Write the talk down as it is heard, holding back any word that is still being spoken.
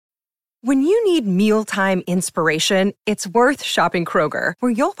When you need mealtime inspiration, it's worth shopping Kroger,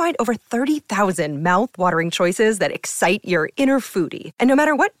 where you'll find over 30,000 mouth-watering choices that excite your inner foodie. And no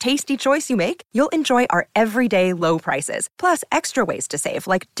matter what tasty choice you make, you'll enjoy our everyday low prices, plus extra ways to save,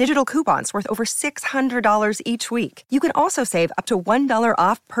 like digital coupons worth over $600 each week. You can also save up to $1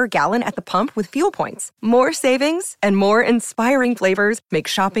 off per gallon at the pump with fuel points. More savings and more inspiring flavors make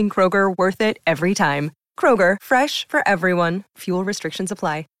shopping Kroger worth it every time. Kroger, fresh for everyone. Fuel restrictions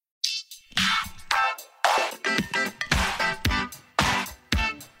apply.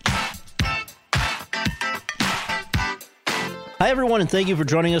 Hi, everyone, and thank you for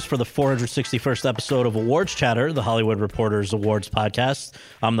joining us for the 461st episode of Awards Chatter, the Hollywood Reporter's awards podcast.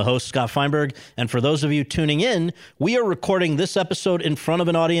 I'm the host, Scott Feinberg, and for those of you tuning in, we are recording this episode in front of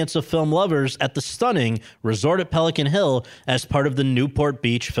an audience of film lovers at the stunning Resort at Pelican Hill as part of the Newport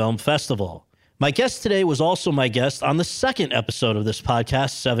Beach Film Festival. My guest today was also my guest on the second episode of this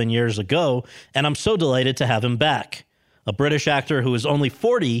podcast 7 years ago, and I'm so delighted to have him back. A British actor who is only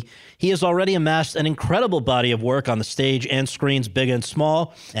 40, he has already amassed an incredible body of work on the stage and screens big and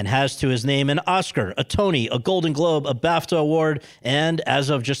small, and has to his name an Oscar, a Tony, a Golden Globe, a BAFTA award, and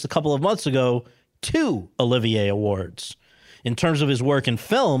as of just a couple of months ago, 2 Olivier Awards. In terms of his work in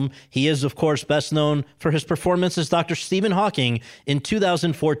film, he is, of course, best known for his performance as Dr. Stephen Hawking in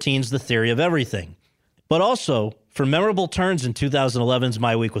 2014's The Theory of Everything, but also for memorable turns in 2011's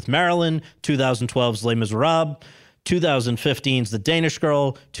My Week with Marilyn, 2012's Les Miserables, 2015's The Danish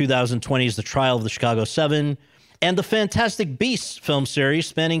Girl, 2020's The Trial of the Chicago 7, and the Fantastic Beasts film series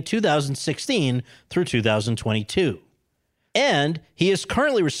spanning 2016 through 2022. And he is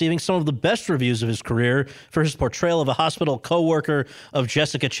currently receiving some of the best reviews of his career for his portrayal of a hospital co-worker of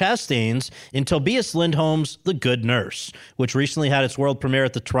Jessica Chastain's in Tobias Lindholm's The Good Nurse, which recently had its world premiere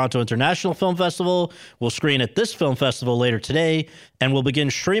at the Toronto International Film Festival, will screen at this film festival later today, and will begin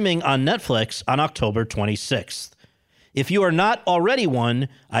streaming on Netflix on October 26th. If you are not already one,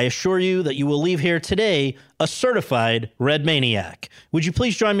 I assure you that you will leave here today a certified Red Maniac. Would you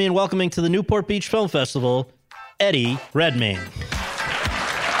please join me in welcoming to the Newport Beach Film Festival, Eddie Redmayne.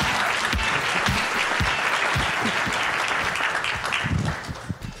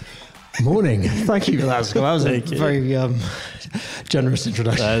 Morning. Thank you for that, Scott. That was a very generous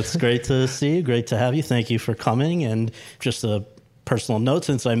introduction. It's great to see you. Great to have you. Thank you for coming. And just a personal note,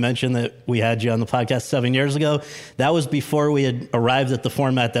 since I mentioned that we had you on the podcast 7 years ago, that was before we had arrived at the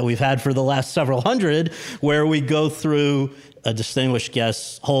format that we've had for the last several hundred, where we go through a distinguished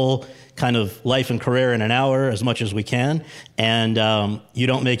guest's whole kind of life and career in an hour as much as we can. And you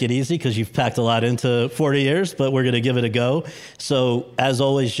don't make it easy because you've packed a lot into 40 years, but we're going to give it a go. So as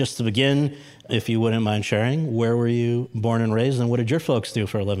always, just to begin, if you wouldn't mind sharing, where were you born and raised, and what did your folks do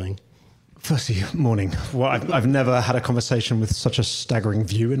for a living? Firstly, morning. Well, I've never had a conversation with such a staggering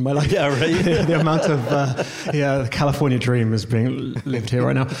view in my life. Yeah, right. The amount of, the California dream is being lived here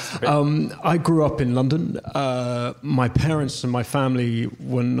right now. I grew up in London. My parents and my family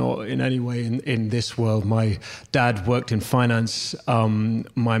were not in any way in this world. My dad worked in finance.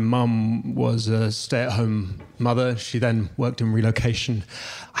 My mum was a stay-at-home mother. She then worked in relocation.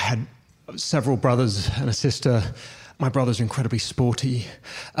 I had several brothers and a sister. My brother's incredibly sporty.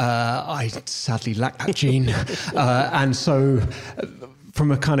 I sadly lack that gene. And so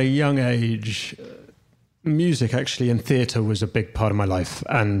from a kind of young age, music actually and theatre was a big part of my life.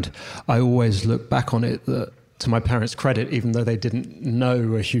 And I always look back on it that, to my parents' credit, even though they didn't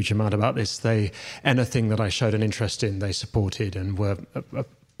know a huge amount about this, anything that I showed an interest in, they supported and were a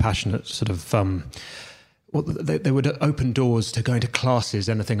passionate sort of... they would open doors to going to classes,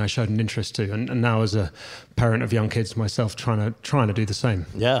 anything I showed an interest to. And now as a parent of young kids myself, trying to do the same.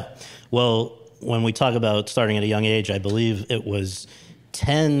 Yeah. Well, when we talk about starting at a young age, I believe it was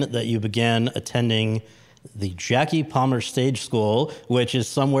 10 that you began attending the Jackie Palmer Stage School, which is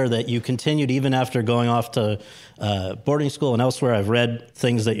somewhere that you continued even after going off to boarding school and elsewhere. I've read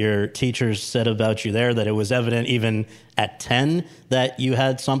things that your teachers said about you there, that it was evident even at 10 that you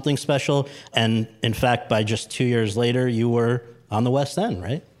had something special. And in fact, by just 2 years later, you were on the West End,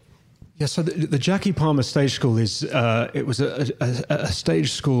 right? Yeah, so the Jackie Palmer Stage School is, it was a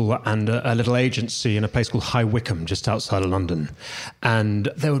stage school and a little agency in a place called High Wycombe, just outside of London. And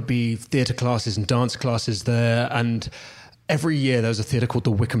there would be theatre classes and dance classes there. And every year there was a theatre called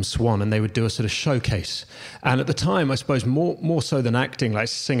the Wycombe Swan, and they would do a sort of showcase. And at the time, I suppose more so than acting, like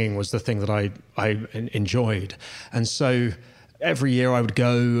singing was the thing that I enjoyed. And so every year I would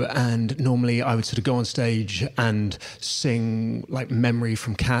go, and normally I would sort of go on stage and sing like Memory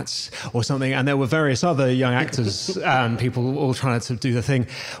from Cats or something. And there were various other young actors and people all trying to do the thing.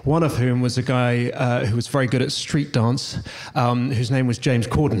 One of whom was a guy who was very good at street dance, whose name was James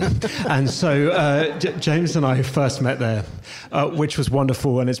Corden. And so James and I first met there, which was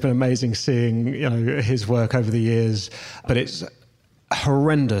wonderful. And it's been amazing seeing, his work over the years. But it's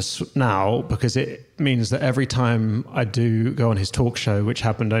horrendous now because it means that every time I do go on his talk show, which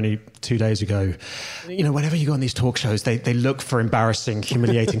happened only 2 days ago, whenever you go on these talk shows, they look for embarrassing,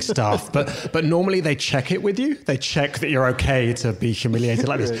 humiliating stuff, but normally they check it with you. They check that you're okay to be humiliated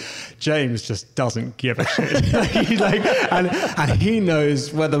like this. James just doesn't give a shit. and he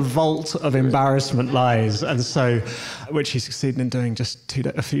knows where the vault of embarrassment lies, and so, which he succeeded in doing just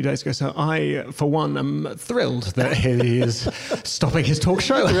a few days ago. So I, for one, am thrilled that he is stopping his talk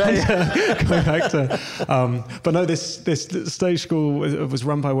show and going back to. But no, this stage school was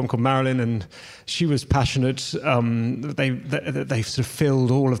run by a woman called Marilyn, and she was passionate. They sort of filled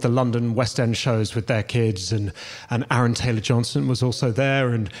all of the London West End shows with their kids, and Aaron Taylor Johnson was also there,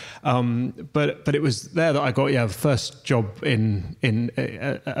 and but it was there that I got the first job in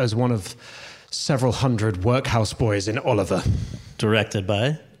as one of several hundred workhouse boys in Oliver. Directed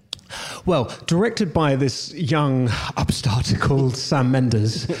by? Well, directed by this young upstart called Sam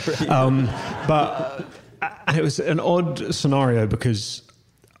Mendes. And it was an odd scenario because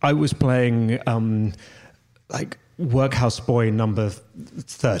I was playing workhouse boy number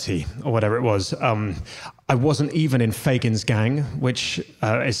 30 or whatever it was. I wasn't even in Fagin's gang, which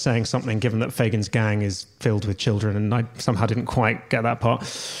is saying something given that Fagin's gang is filled with children, and I somehow didn't quite get that part.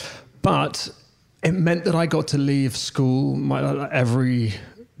 But it meant that I got to leave school every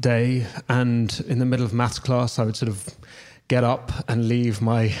day, and in the middle of maths class I would sort of get up and leave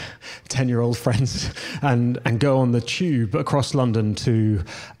my 10-year-old friends and go on the tube across London to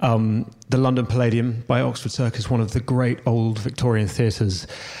the London Palladium by Oxford Circus, one of the great old Victorian theatres,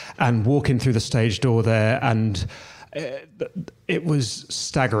 and walk in through the stage door there, and it was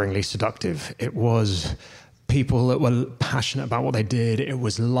staggeringly seductive. It was people that were passionate about what they did. It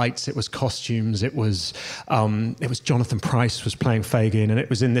was lights, it was costumes, it was Jonathan Pryce was playing Fagin, and it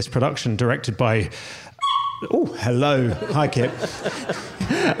was in this production directed by oh, hello. Hi, Kip.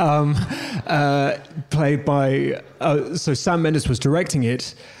 Played by so Sam Mendes was directing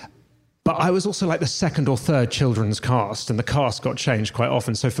it, but I was also like the second or third children's cast, and the cast got changed quite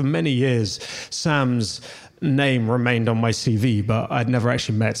often. So for many years, Sam's name remained on my CV, but I'd never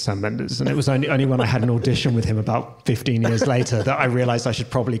actually met Sam Mendes. And it was only when I had an audition with him about 15 years later that I realized I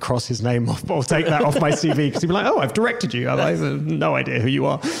should probably cross his name off or take that off my CV, because he'd be like, oh, I've directed you. I have no idea who you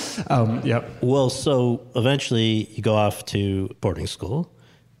are. Yeah. Well, so eventually you go off to boarding school.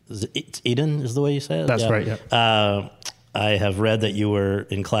 It's Eden is the way you say it? That's right, yeah. I have read that you were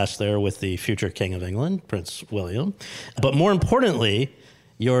in class there with the future King of England, Prince William. But more importantly,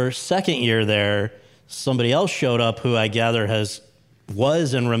 your second year there, somebody else showed up who I gather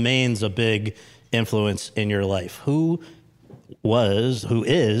was and remains a big influence in your life. Who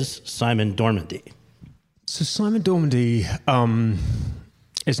is Simon Dormandy? So Simon Dormandy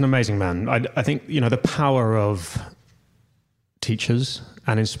is an amazing man. I think, the power of teachers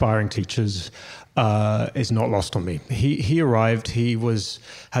and inspiring teachers is not lost on me. He arrived,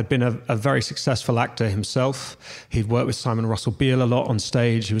 had been a very successful actor himself. He'd worked with Simon Russell Beale a lot on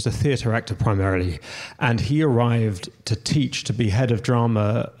stage. He was a theatre actor primarily. And he arrived to teach, to be head of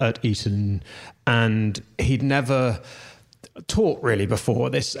drama at Eton. And he'd never taught really before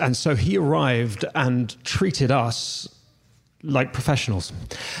this. And so he arrived and treated us like professionals,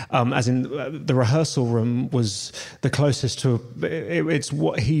 as in the rehearsal room was the closest to, it's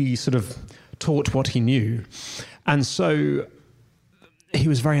what he sort of taught what he knew. And so he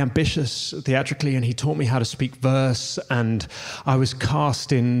was very ambitious theatrically, and he taught me how to speak verse, and I was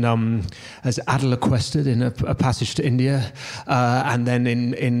cast in as Adela Quested in a Passage to India, and then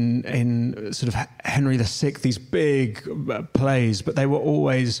in sort of Henry VI, these big plays, but they were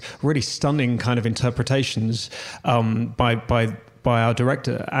always really stunning kind of interpretations by our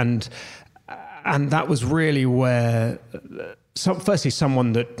director, and that was really where firstly,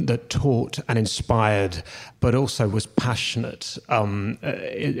 someone that taught and inspired, but also was passionate.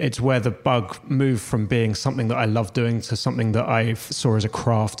 It's where the bug moved from being something that I loved doing to something that I saw as a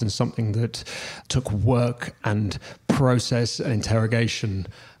craft and something that took work and process and interrogation.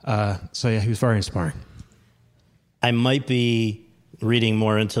 So yeah, he was very inspiring. I might be reading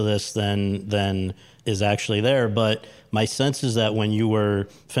more into this than is actually there, but my sense is that when you were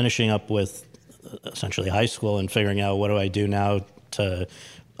finishing up with essentially high school and figuring out what do I do now to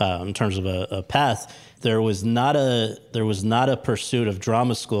in terms of a path, there was not a pursuit of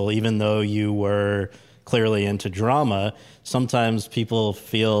drama school, even though you were clearly into drama. Sometimes people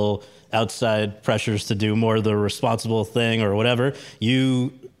feel outside pressures to do more the responsible thing or whatever.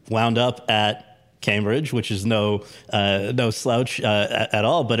 You wound up at Cambridge, which is no slouch at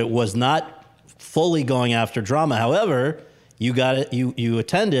all, but it was not fully going after drama. However, you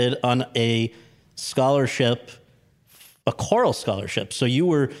attended on a scholarship, a choral scholarship. So you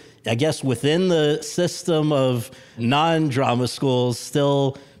were, I guess, within the system of non-drama schools,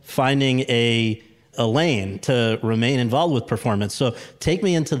 still finding a lane to remain involved with performance. So take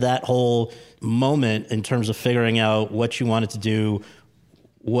me into that whole moment in terms of figuring out what you wanted to do,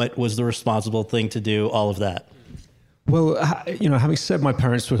 what was the responsible thing to do, all of that. Well, having said my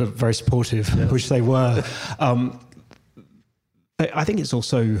parents were very supportive, which they were, I think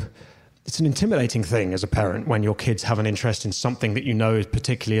it's an intimidating thing as a parent when your kids have an interest in something that you know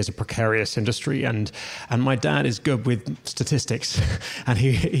particularly as a precarious industry. And my dad is good with statistics, and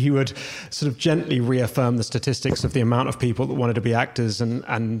he would sort of gently reaffirm the statistics of the amount of people that wanted to be actors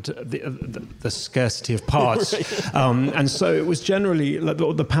and the scarcity of parts. And so it was generally,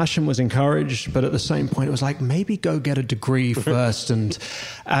 the passion was encouraged, but at the same point it was like, maybe go get a degree first. And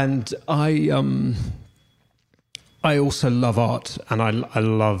I also love art, and I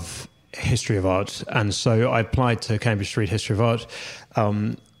love history of art, and so I applied to Cambridge Street History of Art.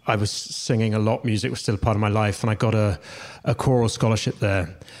 I was singing a lot, music was still a part of my life, and I got a choral scholarship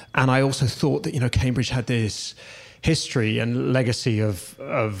there. And I also thought that Cambridge had this history and legacy of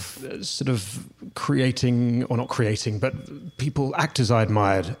sort of creating, or not creating, but actors I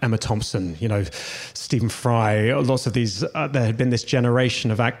admired, Emma Thompson, Stephen Fry, lots of these. There had been this generation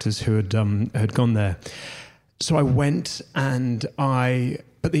of actors who had gone there. So I went,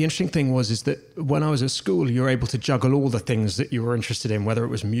 but the interesting thing is that when I was at school, you were able to juggle all the things that you were interested in, whether it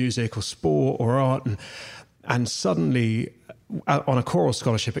was music or sport or art. And suddenly, on a choral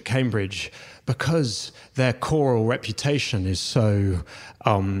scholarship at Cambridge, because their choral reputation is so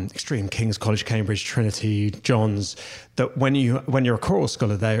extreme, King's College, Cambridge, Trinity, John's, that when you're a choral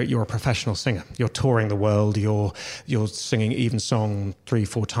scholar there, you're a professional singer. You're touring the world. You're singing evensong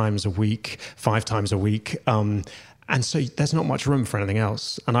 3-4 times a week, 5 times a week. And so there's not much room for anything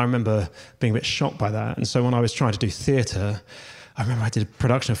else. And I remember being a bit shocked by that. And so when I was trying to do theatre, I remember I did a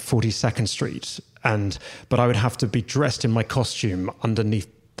production of 42nd Street, but I would have to be dressed in my costume underneath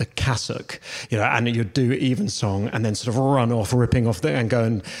the cassock, and you'd do evensong and then sort of run off, ripping off and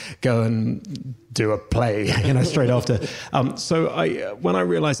go and do a play, straight after. So when I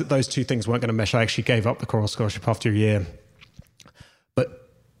realised that those two things weren't going to mesh, I actually gave up the choral scholarship after a year. But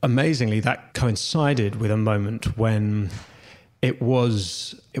amazingly, that coincided with a moment when it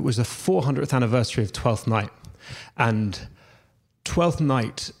was the 400th anniversary of Twelfth Night, and Twelfth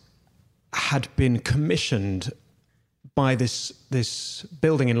Night had been commissioned by this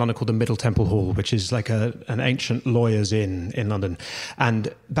building in London called the Middle Temple Hall, which is like an ancient lawyer's inn in London.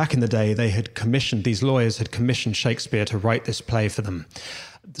 And back in the day, these lawyers had commissioned Shakespeare to write this play for them,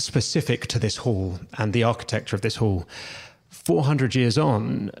 specific to this hall and the architecture of this hall. 400 years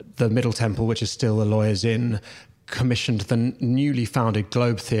on, the Middle Temple, which is still a lawyer's inn, commissioned the newly founded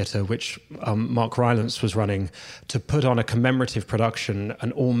Globe Theatre, which Mark Rylance was running, to put on a commemorative production,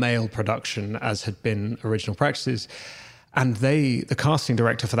 an all-male production, as had been original practices. And the casting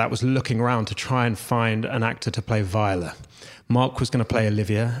director for that was looking around to try and find an actor to play Viola. Mark was going to play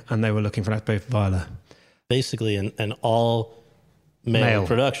Olivia, and they were looking for an actor to play Viola. Basically an all-male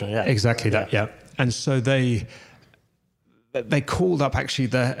production, yeah. Exactly that, yeah. And so they called up actually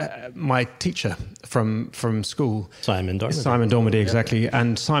my teacher from school. Simon Dormady. Simon Dormady, exactly.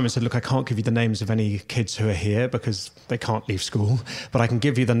 And Simon said, look, I can't give you the names of any kids who are here because they can't leave school, but I can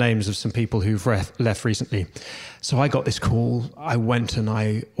give you the names of some people who've left recently. So I got this call. I went and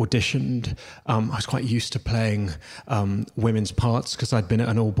I auditioned. I was quite used to playing women's parts because I'd been at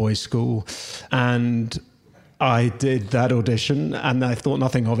an all-boys school. And I did that audition and I thought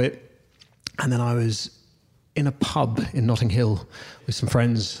nothing of it. And then I was in a pub in Notting Hill with some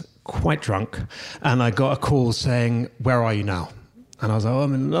friends, quite drunk, and I got a call saying, "Where are you now?" And I was like, "Oh,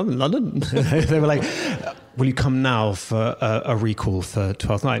 I'm in London." They were like, "Will you come now for a recall for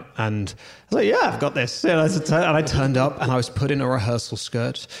 12th Night?" And I was like, "Yeah, I've got this." And I turned up and I was put in a rehearsal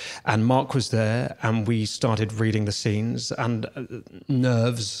skirt, and Mark was there, and we started reading the scenes, and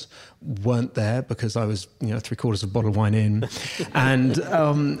nerves weren't there because I was, 3/4 of a bottle of wine in. And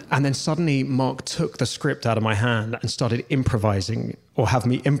then suddenly Mark took the script out of my hand and started improvising or have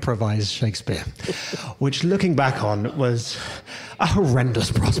me improvise Shakespeare, which looking back on was a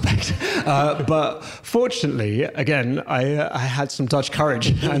horrendous prospect. But fortunately, again, I had some Dutch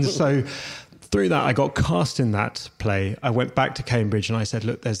courage. And so through that, I got cast in that play. I went back to Cambridge and I said,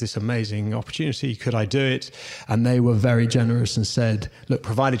 look, there's this amazing opportunity. Could I do it? And they were very generous and said, look,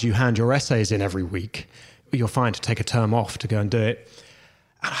 provided you hand your essays in every week, you're fine to take a term off to go and do it.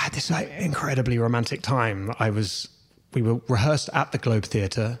 And I had this incredibly romantic time. We were rehearsed at the Globe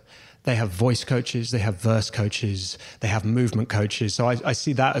Theatre. They have voice coaches, they have verse coaches, they have movement coaches. So I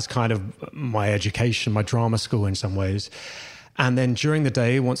see that as kind of my education, my drama school in some ways. And then during the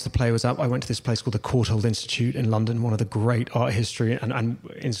day, once the play was up, I went to this place called the Courtauld Institute in London, one of the great art history and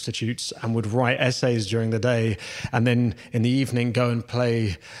institutes, and would write essays during the day. And then in the evening, go and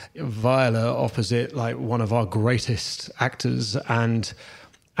play viola opposite like one of our greatest actors. And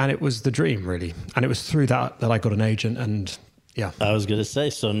it was the dream, really. And it was through that I got an agent. And yeah, I was going to say,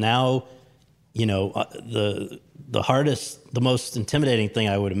 so now, the hardest, the most intimidating thing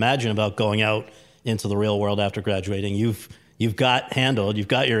I would imagine about going out into the real world after graduating, you've got handled, you've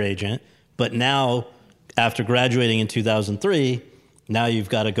got your agent, but now after graduating in 2003, now you've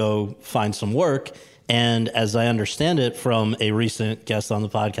got to go find some work. And as I understand it from a recent guest on the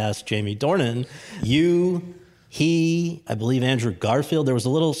podcast, Jamie Dornan, I believe Andrew Garfield, there was a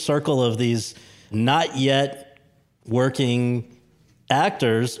little circle of these not yet working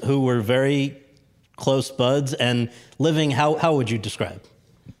actors who were very close buds and living, how would you describe?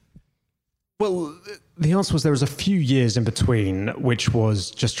 Well, the answer was there was a few years in between, which was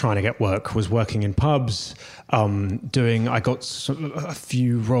just trying to get work, was working in pubs, I got sort of a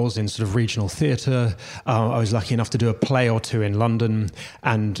few roles in sort of regional theatre. I was lucky enough to do a play or two in London.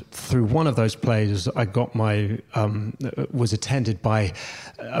 And through one of those plays, I got was attended by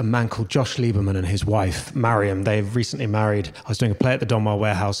a man called Josh Lieberman and his wife, Mariam. They've recently married. I was doing a play at the Donmar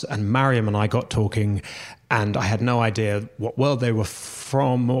Warehouse, and Mariam and I got talking, and I had no idea what world they were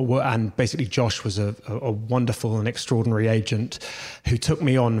from. And basically, Josh was a wonderful and extraordinary agent who took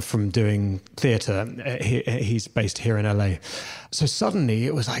me on from doing theatre. He's based here in LA. So suddenly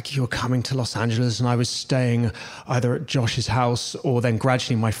it was like you were coming to Los Angeles, and I was staying either at Josh's house or then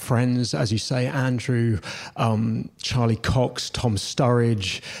gradually my friends, as you say, Andrew, Charlie Cox, Tom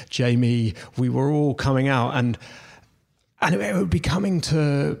Sturridge, Jamie, we were all coming out. And it would be coming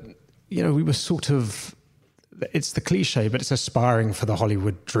to, we were sort of, it's the cliche, but it's aspiring for the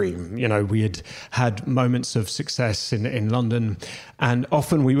Hollywood dream. We had moments of success in London, and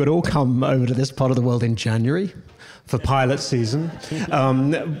often we would all come over to this part of the world in January for pilot season,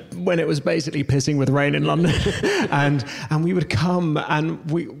 when it was basically pissing with rain in London. and we would come, and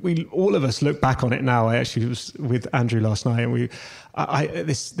we all of us look back on it now. I actually was with Andrew last night, and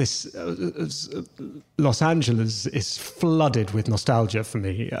Los Angeles is flooded with nostalgia for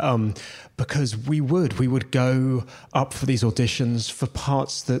me, because we would go up for these auditions for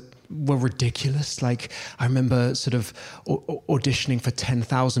parts that were ridiculous. Like I remember sort of auditioning for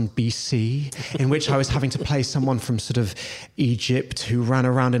 10,000 BC, in which I was having to play someone from sort of Egypt who ran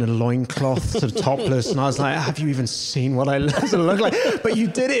around in a loincloth, sort of topless. And I was like, have you even seen what I look like? But you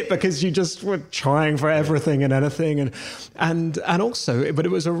did it because you just were trying for everything and anything. And also, but it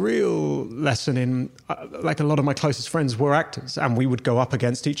was a real lesson in, like a lot of my closest friends were actors, and we would go up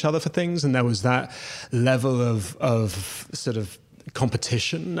against each other for things. And there was that level of sort of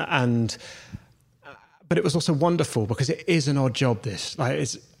competition, but it was also wonderful because it is an odd job.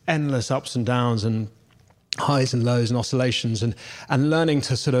 It's endless ups and downs and highs and lows and oscillations, and learning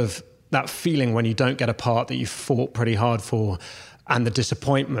to sort of that feeling when you don't get a part that you fought pretty hard for, and the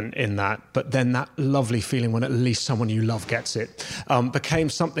disappointment in that, but then that lovely feeling when at least someone you love gets it, became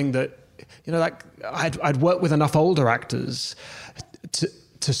something that, like I'd worked with enough older actors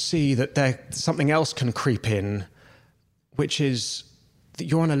to see that something else can creep in, which is that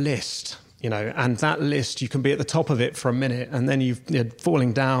you're on a list, and that list, you can be at the top of it for a minute, and then you're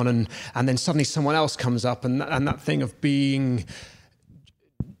falling down, and then suddenly someone else comes up, and that thing of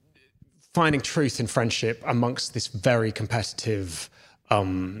finding truth in friendship amongst this very competitive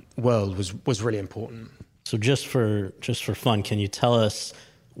world was really important. So just for fun, can you tell us,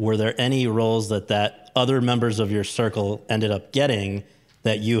 were there any roles that other members of your circle ended up getting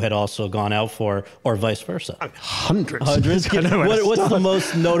that you had also gone out for, or vice versa? Hundreds. What's the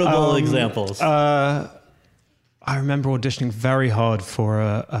most notable examples? I remember auditioning very hard for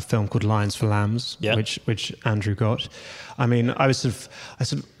a film called Lions for Lambs, which Andrew got. I mean, I sort of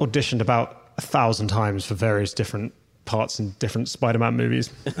auditioned about 1,000 times for various different parts in different Spider-Man movies.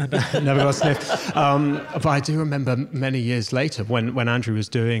 Never got sniffed. But I do remember many years later when Andrew was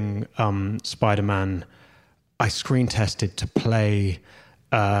doing Spider-Man, I screen tested to play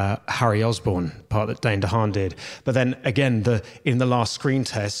Harry Osborn, part that Dane DeHaan did. But then again, in the last screen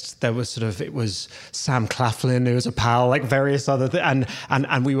test, there was it was Sam Claflin, who was a pal, like various other and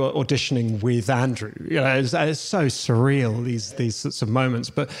we were auditioning with Andrew. You know, it's so surreal, these sorts of moments.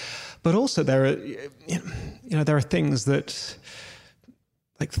 But also there are there are things that,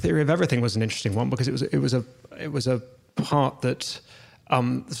 like Theory of Everything was an interesting one, because it was a part that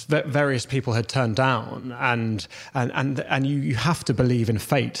various people had turned down, and you have to believe in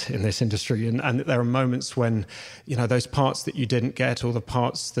fate in this industry, and there are moments when, you know, those parts that you didn't get, or the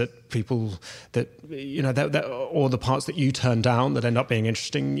parts that people or the parts that you turned down that end up being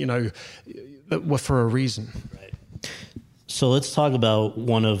interesting, you know, that were for a reason. Right. So let's talk about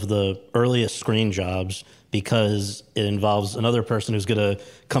one of the earliest screen jobs, because it involves another person who's going to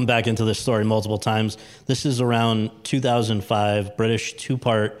come back into this story multiple times. This is around 2005, British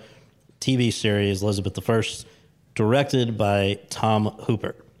two-part TV series, Elizabeth I, directed by Tom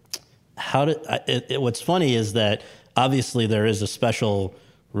Hooper. What's funny is that obviously there is a special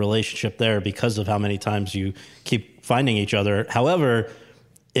relationship there because of how many times you keep finding each other. However,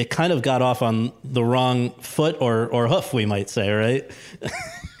 it kind of got off on the wrong foot or hoof, we might say, right?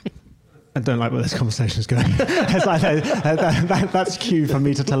 I don't like where this conversation is going. That's cue for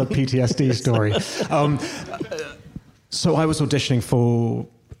me to tell a PTSD story. So I was auditioning for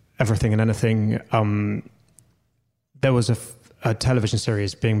Everything and Anything. There was a television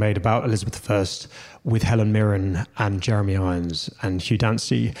series being made about Elizabeth I with Helen Mirren and Jeremy Irons and Hugh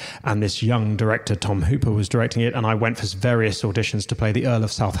Dancy, and this young director, Tom Hooper, was directing it, and I went for various auditions to play the Earl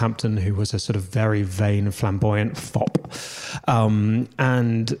of Southampton, who was a sort of very vain, flamboyant fop.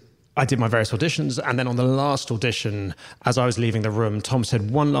 And I did my various auditions, and then on the last audition, as I was leaving the room, Tom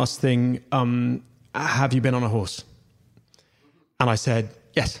said, "One last thing, have you been on a horse?" And I said,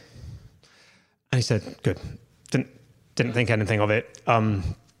 "Yes." And he said, "Good." Didn't think anything of it. I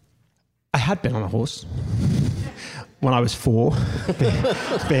had been on a horse when I was 4,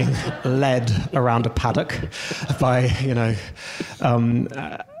 being led around a paddock by, you know...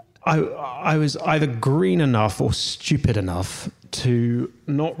 I was either green enough or stupid enough to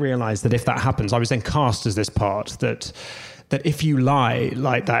not realize that if that happens, I was then cast as this part, that if you lie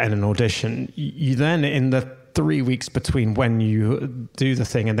like that in an audition, you then, in the 3 weeks between when you do the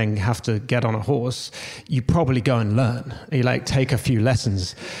thing and then have to get on a horse, you probably go and learn. You like take a few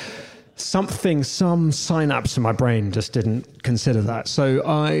lessons. Some synapse in my brain just didn't consider that. So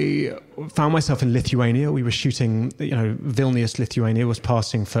I found myself in Lithuania. We were shooting, you know, Vilnius, Lithuania was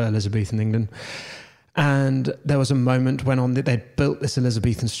passing for Elizabethan England. And there was a moment when they'd built this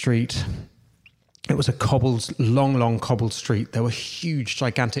Elizabethan street. It was a long cobbled street. There were huge,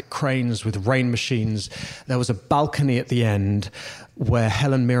 gigantic cranes with rain machines. There was a balcony at the end where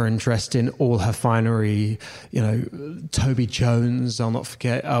Helen Mirren, dressed in all her finery, you know, Toby Jones, I'll not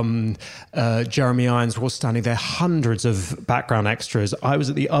forget, Jeremy Irons were all standing there, hundreds of background extras. I was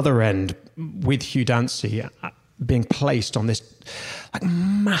at the other end with Hugh Dancy, being placed on this like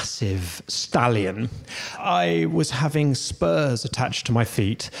massive stallion. I was having spurs attached to my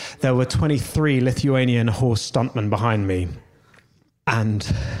feet. There were 23 Lithuanian horse stuntmen behind me. And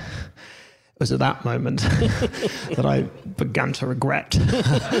it was at that moment that I began to regret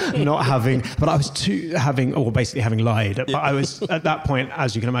not having, but I was basically having lied. But I was at that point,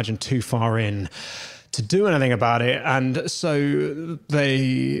 as you can imagine, too far in to do anything about it. And so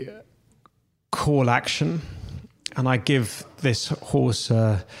they call action. And I give this horse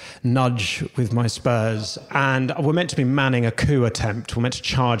a nudge with my spurs, and we're meant to be manning a coup attempt. We're meant to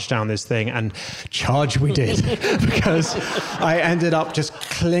charge down this thing, and charge we did, because I ended up just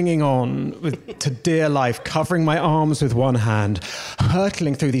clinging on to dear life, covering my arms with one hand,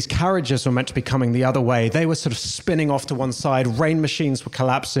 hurtling through these carriages were meant to be coming the other way. They were sort of spinning off to one side. Rain machines were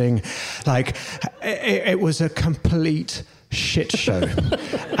collapsing. Like, it was a complete shit show.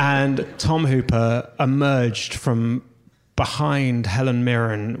 And Tom Hooper emerged from behind Helen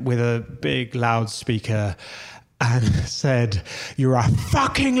Mirren with a big loudspeaker and said, "You're a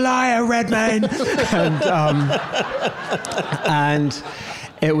fucking liar, Redmayne." And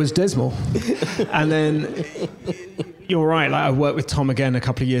it was dismal. And then you're right, like I worked with Tom again a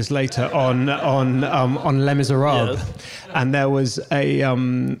couple of years later on Les Miserables. Yes. And there was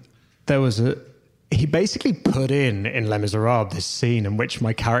a he basically put in Les Miserables this scene in which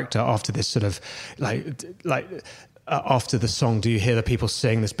my character, after this sort of like after the song, do you hear the people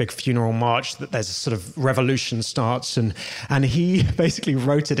sing this big funeral march, that there's a sort of revolution starts, and he basically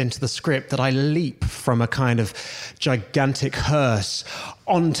wrote it into the script that I leap from a kind of gigantic hearse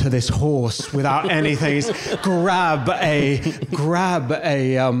onto this horse without anything, grab a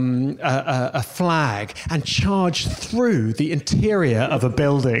flag and charge through the interior of a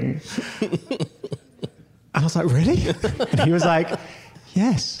building. And I was like, really? And he was like,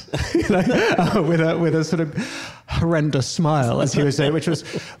 yes, with a sort of horrendous smile, as he was saying, which was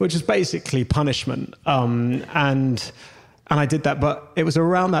basically punishment. And I did that, but it was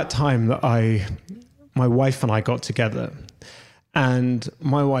around that time that my wife and I got together, and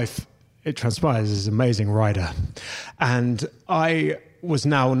my wife, it transpires, is an amazing rider, and I was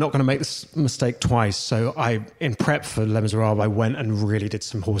now not going to make this mistake twice. So in prep for Les Miserables, I went and really did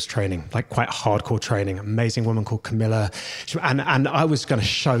some horse training, like quite hardcore training. Amazing woman called Camilla. And I was going to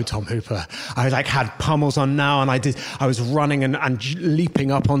show Tom Hooper. I had pummels on now, and I was running and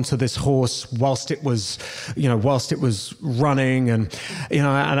leaping up onto this horse whilst it was running, and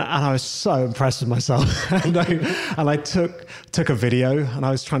I was so impressed with myself. and I took a video, and I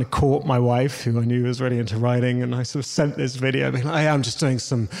was trying to court my wife, who I knew was really into riding, and I sort of sent this video being like, I'm just doing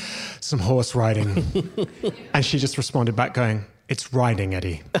some horse riding. And she just responded back going, it's riding,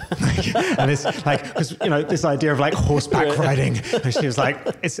 Eddie. And it's like, because, this idea of like horseback riding. And she was like,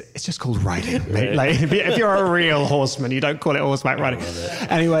 it's just called riding, mate. Like, if you're a real horseman, you don't call it horseback riding.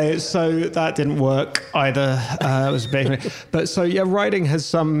 Anyway, so that didn't work either. It was a bit, but so yeah, riding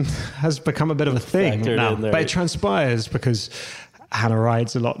has become a bit of a thing now. But it transpires because Hannah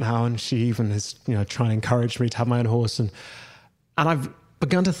rides a lot now, and she even is, trying to encourage me to have my own horse. And I've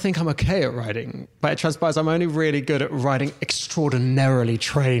begun to think I'm okay at riding, but it transpires I'm only really good at riding extraordinarily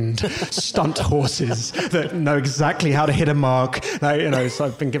trained stunt horses that know exactly how to hit a mark. So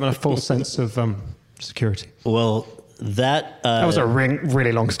I've been given a full sense of security. Well, that was a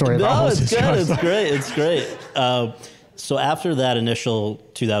really long story about horses. It's great. It's great. So after that initial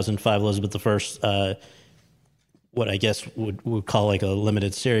 2005 Elizabeth I, what I guess would call like a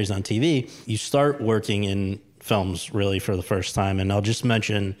limited series on TV, you start working in films really for the first time. And I'll just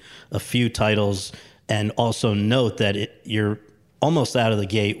mention a few titles and also note that you're almost out of the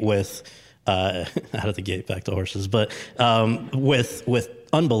gate with, back to horses, but with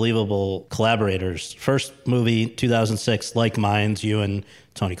unbelievable collaborators. First movie, 2006, Like Minds, you and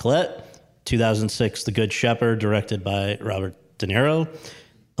Toni Collette. 2006, The Good Shepherd, directed by Robert De Niro.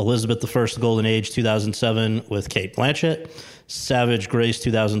 Elizabeth I, Golden Age, 2007, with Cate Blanchett. Savage Grace,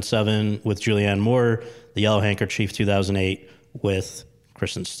 2007, with Julianne Moore. The Yellow Handkerchief, 2008, with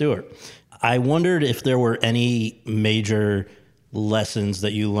Kristen Stewart. I wondered if there were any major lessons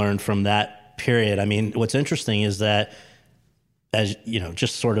that you learned from that period. I mean, what's interesting is that, as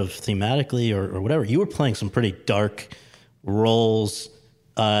just sort of thematically or whatever, you were playing some pretty dark roles,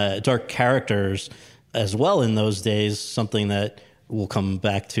 dark characters as well in those days, something that we'll come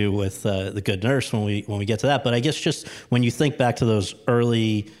back to with The Good Nurse when we get to that. But I guess just when you think back to those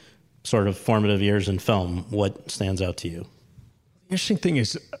early sort of formative years in film, what stands out to you? The interesting thing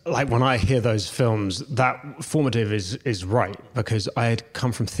is, like, when I hear those films, that formative is right, because I had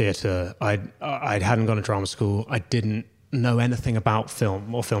come from theatre. I hadn't gone to drama school. I didn't know anything about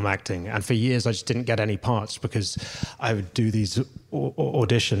film or film acting, and for years I just didn't get any parts because I would do these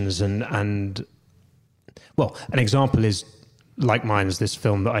auditions and well, an example is Like Minds, this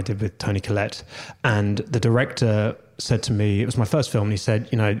film that I did with Toni Collette, and the director said to me, it was my first film, and he said,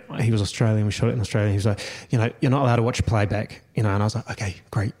 he was Australian, we shot it in Australia, he was like, you're not allowed to watch playback, and I was like, okay,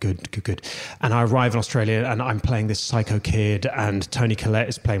 great, good. And I arrive in Australia, and I'm playing this psycho kid, and Toni Collette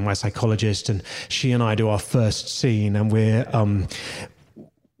is playing my psychologist, and she and I do our first scene, and we're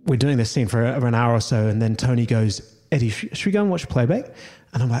doing this scene for an hour or so, and then Toni goes, Eddie, should we go and watch playback?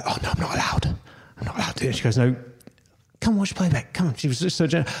 And I'm like, oh, no, I'm not allowed to. And she goes, no, come watch playback. Come on. She was just so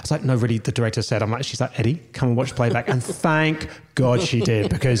generous. I was like, no, really, the director said, she's like, Eddie, come and watch playback. And thank God she did,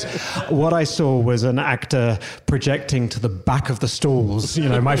 because what I saw was an actor projecting to the back of the stalls.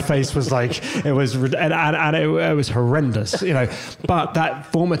 My face was like, it was horrendous, but that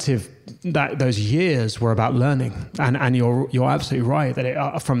formative, those years were about learning. And you're absolutely right that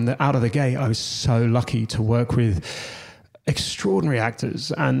out of the gate, I was so lucky to work with extraordinary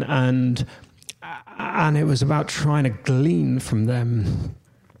actors, and it was about trying to glean from them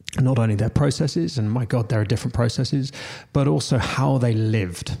not only their processes, and my God, there are different processes, but also how they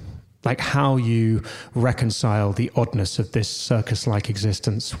lived, like how you reconcile the oddness of this circus-like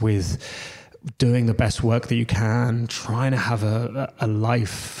existence with doing the best work that you can, trying to have a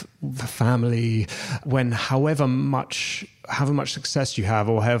life, a family, when however much however much success you have,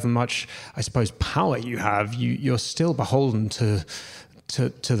 or however much, I suppose, power you have, you're still beholden to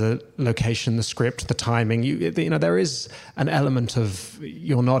the location, the script, the timing. You know, there is an element of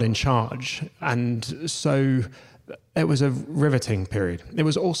you're not in charge, and so it was a riveting period. There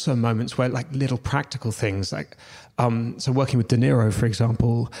was also moments where, like, little practical things, like so working with De Niro, for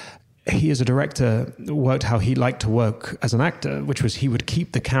example. He, as a director, worked how he liked to work as an actor, which was he would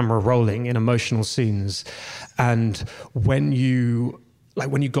keep the camera rolling in emotional scenes. And when you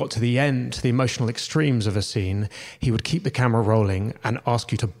got to the end, to the emotional extremes of a scene, he would keep the camera rolling and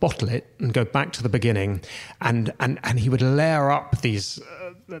ask you to bottle it and go back to the beginning. And he would layer up these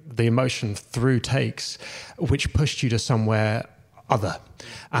the emotion through takes, which pushed you to somewhere other.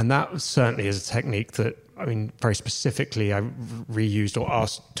 And that certainly is a technique that, I mean, very specifically, I reused or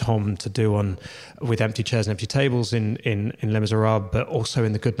asked Tom to do with Empty Chairs and Empty Tables in Les Miserables, but also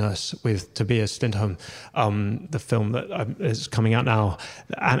in The Good Nurse with Tobias Lindholm, the film that is coming out now.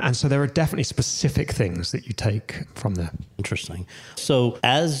 And so there are definitely specific things that you take from there. Interesting. So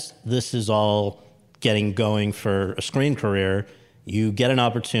as this is all getting going for a screen career, you get an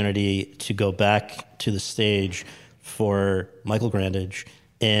opportunity to go back to the stage for Michael Grandage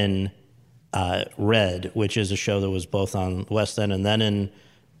in Red, which is a show that was both on the West End and then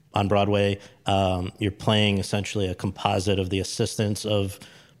on Broadway. You're playing essentially a composite of the assistants of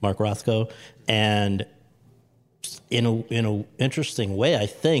Mark Rothko, and in a interesting way, I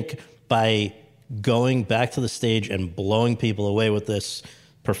think, by going back to the stage and blowing people away with this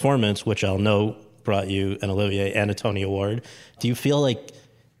performance, which I'll know brought you an Olivier and a Tony Award. Do you feel like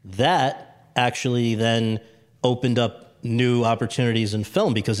that actually then opened up new opportunities in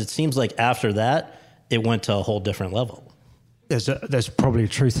film? Because it seems like after that, it went to a whole different level. There's probably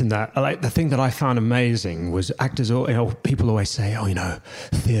truth in that. Like, the thing that I found amazing was actors, people always say,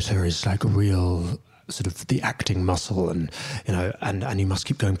 theatre is like a real sort of the acting muscle, and you must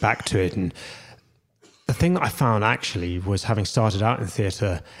keep going back to it. And the thing that I found actually was, having started out in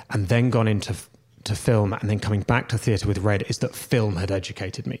theatre and then gone into film and then coming back to theatre with Red, is that film had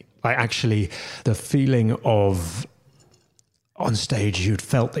educated me. Like, actually, the feeling of on stage, you'd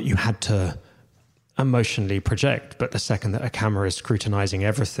felt that you had to emotionally project, but the second that a camera is scrutinizing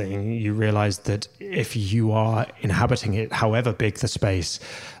everything, you realize that if you are inhabiting it, however big the space,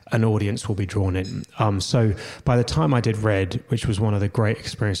 an audience will be drawn in. So by the time I did Red, which was one of the great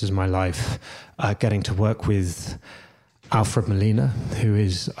experiences of my life, getting to work with Alfred Molina, who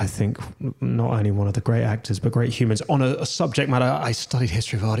is, I think, not only one of the great actors, but great humans, on a subject matter. I studied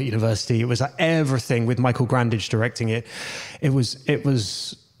history of art at university. It was everything, with Michael Grandage directing it. It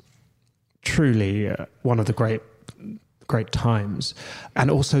was truly one of the great times.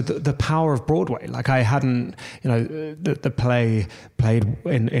 And also the power of Broadway. Like, I hadn't, the play played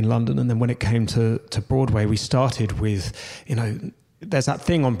in London, and then when it came to Broadway, we started with, there's that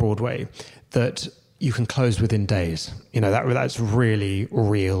thing on Broadway that you can close within days. That's really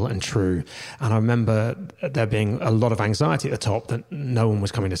real and true. And I remember there being a lot of anxiety at the top that no one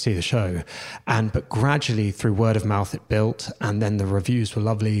was coming to see the show. But gradually, through word of mouth, it built, and then the reviews were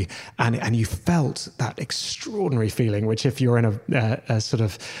lovely. And you felt that extraordinary feeling, which, if you're in a sort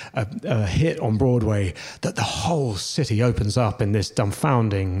of a hit on Broadway, that the whole city opens up in this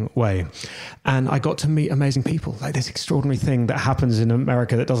dumbfounding way. And I got to meet amazing people, like this extraordinary thing that happens in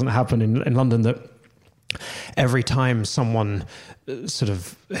America that doesn't happen in London, that every time someone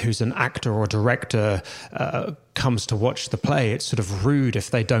who's an actor or a director comes to watch the play, it's sort of rude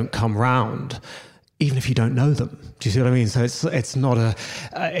if they don't come round, even if you don't know them. Do you see what I mean? So it's not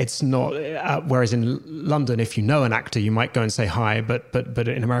whereas in London, if you know an actor, you might go and say hi, but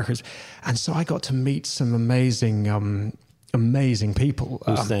in America, and so I got to meet some amazing people.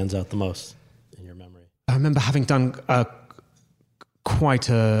 Who stands out the most in your memory? I remember having done quite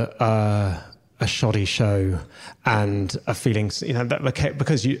a shoddy show, and a feeling, that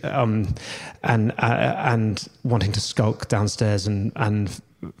because you and wanting to skulk downstairs, and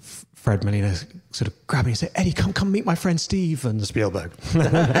Fred Molina sort of grabbed me and said, "Eddie, come meet my friend Steven Spielberg."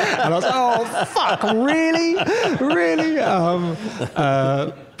 And I was like, "Oh fuck, really?"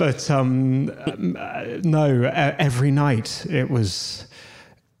 No, every night it was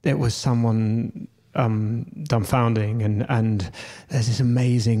someone dumbfounding, and there's this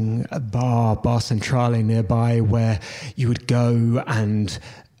amazing bar Centrale nearby, where you would go, and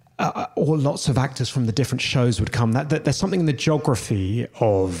lots of actors from the different shows would come. There's something in the geography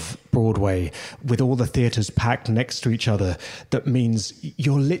of Broadway, with all the theatres packed next to each other, that means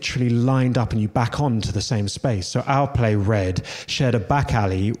you're literally lined up and you back on to the same space. So our play Red shared a back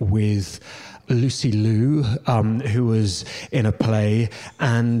alley with Lucy Liu, who was in a play,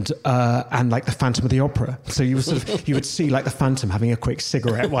 and like the Phantom of the Opera. So you would see like the Phantom having a quick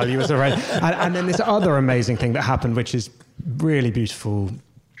cigarette while he was around. And then this other amazing thing that happened, which is really beautiful.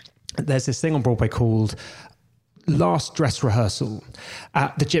 There's this thing on Broadway called Last Dress Rehearsal,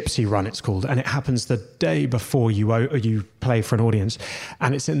 the Gypsy Run it's called, and it happens the day before you play for an audience,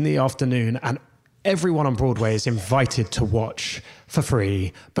 and it's in the afternoon, and everyone on Broadway is invited to watch for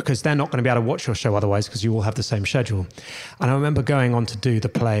free because they're not going to be able to watch your show otherwise because you all have the same schedule. And I remember going on to do the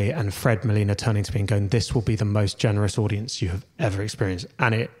play and Fred Molina turning to me and going, "This will be the most generous audience you have ever experienced."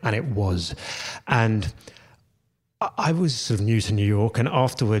 And it was. And I was sort of new to New York, and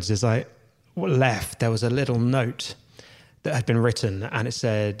afterwards as I left, there was a little note that had been written, and it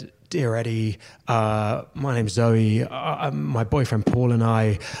said, "Dear Eddie, my name's Zoe. My boyfriend Paul and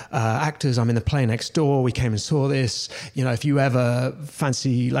I, actors. I'm in the play next door. We came and saw this. You know, if you ever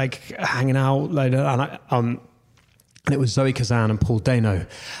fancy like hanging out later." And it was Zoe Kazan and Paul Dano,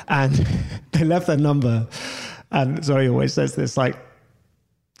 and they left their number. And Zoe always says this, like,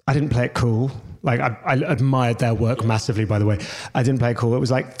 "I didn't play it cool." Like, I admired their work massively, by the way. I didn't play it cool. It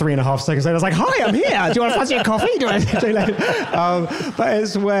was like 3.5 seconds later. I was like, "Hi, I'm here. Do you want to fancy a coffee?" But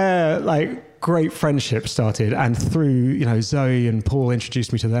it's where, like, great friendship started. And through, Zoe and Paul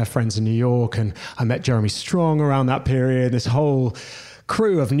introduced me to their friends in New York. And I met Jeremy Strong around that period. This whole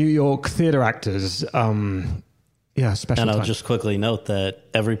crew of New York theater actors. Special. And I'll time. just quickly note that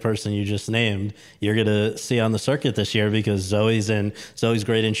every person you just named, you're going to see on the circuit this year because Zoe's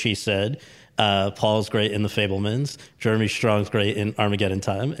great in She Said. Paul's great in The Fabelmans. Jeremy Strong's great in Armageddon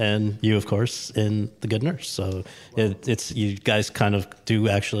Time, and you, of course, in The Good Nurse. So it's you guys kind of do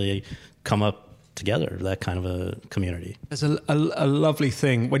actually come up together, that kind of a community. There's a lovely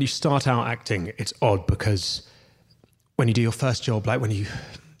thing when you start out acting. It's odd because when you do your first job, like when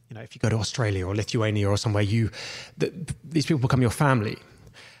if you go to Australia or Lithuania or somewhere, these people become your family,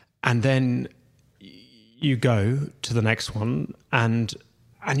 and then you go to the next one and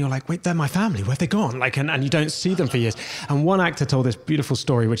you're like, "Wait, they're my family. Where have they gone?" Like, and you don't see them for years. And one actor told this beautiful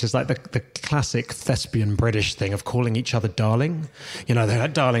story, which is like the classic thespian British thing of calling each other darling. They're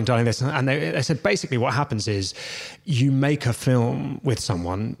like, "Darling, darling," this. And they said basically what happens is you make a film with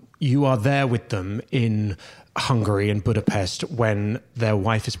someone, you are there with them in Hungary and Budapest when their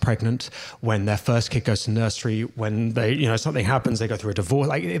wife is pregnant, when their first kid goes to nursery, when they, something happens, they go through a divorce,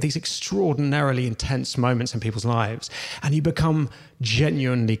 like these extraordinarily intense moments in people's lives. And you become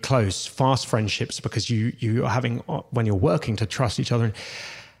genuinely close, fast friendships because you are having, when you're working, to trust each other.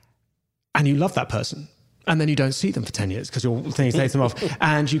 And you love that person. And then you don't see them for 10 years because your things takes them off.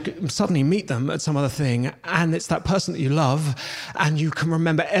 And you suddenly meet them at some other thing, and it's that person that you love, and you can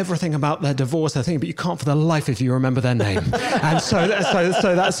remember everything about their divorce, their thing, but you can't for the life of you remember their name. And so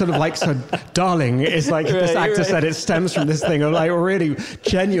that's sort of like, so darling is like, this actor said, it stems from this thing of like really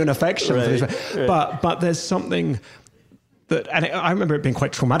genuine affection for this. But there's something I remember it being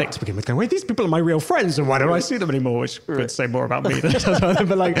quite traumatic to begin with, going, "Wait, these people are my real friends, and why don't I see them anymore?" Which could say more about me than it does other.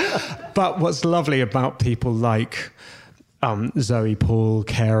 But what's lovely about people like Zoe, Paul,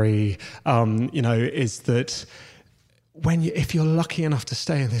 Carey, is that if you're lucky enough to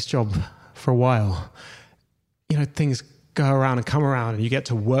stay in this job for a while, things go around and come around, and you get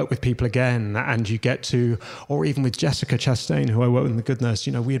to work with people again, and you get to, or even with Jessica Chastain, who I worked with in The Good Nurse,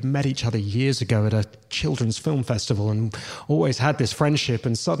 we had met each other years ago at a children's film festival and always had this friendship,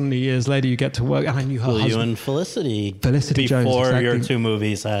 and suddenly years later you get to work, and I knew her husband. You and Felicity Jones, before exactly. Your two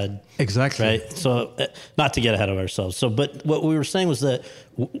movies had. Exactly. Right? So not to get ahead of ourselves. But what we were saying was that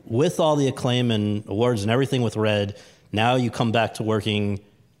with all the acclaim and awards and everything with Red, now you come back to working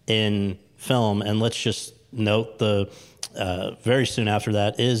in film, and let's just note very soon after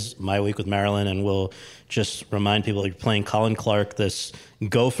that is My Week with Marilyn, and we'll just remind people you're playing Colin Clark, this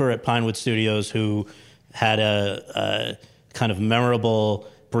gopher at Pinewood Studios who had a kind of memorable,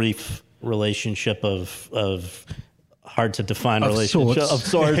 brief relationship of hard to define relationship of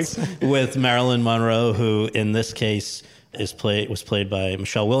sorts with Marilyn Monroe, who in this case was played by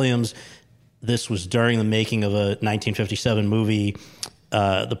Michelle Williams. This was during the making of a 1957 movie,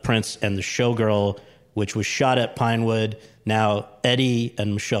 The Prince and the Showgirl, which was shot at Pinewood. Now, Eddie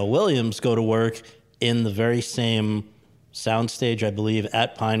and Michelle Williams go to work in the very same soundstage, I believe,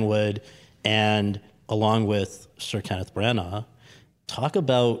 at Pinewood, and along with Sir Kenneth Branagh. Talk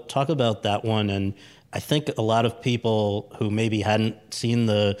about that one. And I think a lot of people who maybe hadn't seen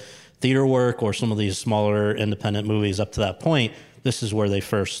the theater work or some of these smaller independent movies up to that point, this is where they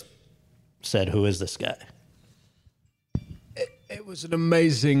first said, "Who is this guy?" It was an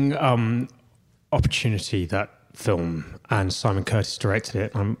amazing opportunity, that film, and Simon Curtis directed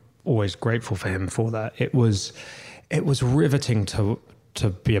it. I'm always grateful for him for that. It was riveting to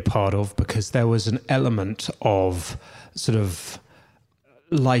be a part of, because there was an element of sort of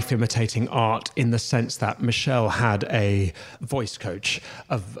life imitating art, in the sense that Michelle had a voice coach,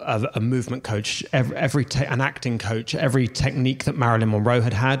 a movement coach, an acting coach. Every technique that Marilyn Monroe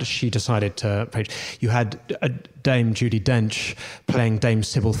had, she decided to play. You had Dame Judi Dench playing Dame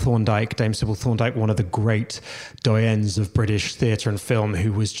Sybil Thorndike. Dame Sybil Thorndike, one of the great doyens of British theatre and film,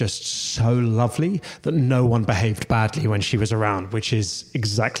 who was just so lovely that no one behaved badly when she was around, which is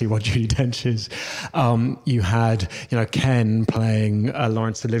exactly what Judi Dench is. You had, Ken playing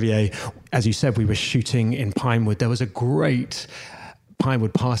Laurence Olivier. As you said, we were shooting in Pinewood. There was a great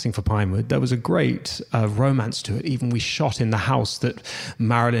Pinewood, passing for Pinewood. There was a great romance to it. Even we shot in the house that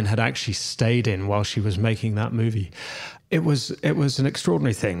Marilyn had actually stayed in while she was making that movie. It was an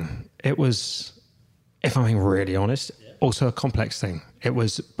extraordinary thing. It was, if I'm being really honest, also a complex thing. It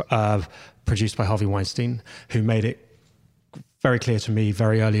was produced by Harvey Weinstein, who made it very clear to me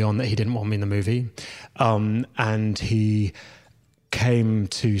very early on that he didn't want me in the movie. And he came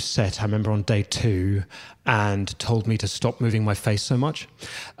to set, I remember on day 2, and told me to stop moving my face so much,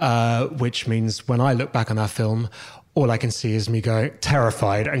 which means when I look back on that film, all I can see is me going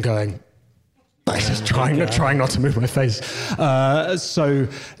terrified and going, just trying not to move my face. But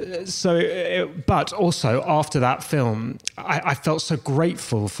also after that film, I felt so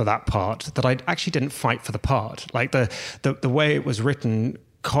grateful for that part that I actually didn't fight for the part. Like the way it was written,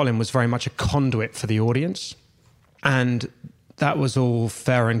 Colin was very much a conduit for the audience, and that was all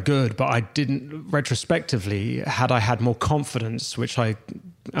fair and good, but I didn't, retrospectively, had I had more confidence, which I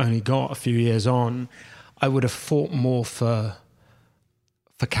only got a few years on, I would have fought more for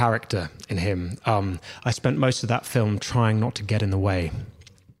character in him. I spent most of that film trying not to get in the way.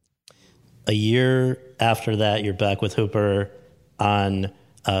 A year after that, you're back with Hooper on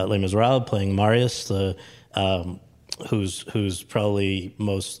Les Miserables, playing Marius, who's probably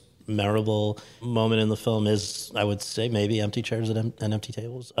most memorable moment in the film is, I would say, maybe empty chairs and empty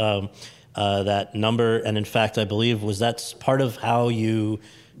tables. That number, and in fact, I believe, was that part of how you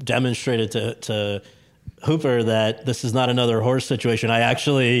demonstrated to Hooper that this is not another horse situation. I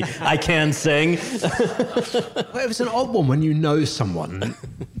can sing. Well, it was an odd one when you know someone,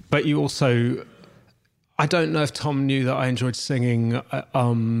 but you also, I don't know if Tom knew that I enjoyed singing.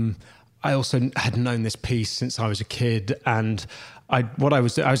 I also had known this piece since I was a kid, and I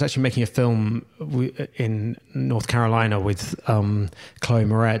was actually making a film in North Carolina with Chloe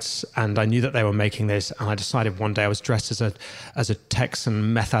Moretz, and I knew that they were making this, and I decided one day I was dressed as a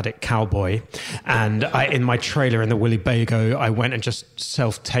Texan meth addict cowboy, and in my trailer in the Winnebago, I went and just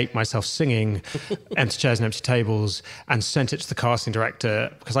self-taped myself singing Empty Chairs and Empty Tables, and sent it to the casting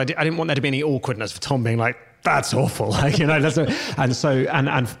director, because I didn't want there to be any awkwardness for Tom being like, that's awful,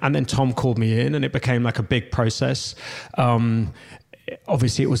 and then Tom called me in, and it became like a big process.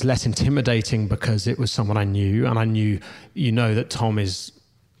 Obviously, it was less intimidating because it was someone I knew, and I knew, that Tom is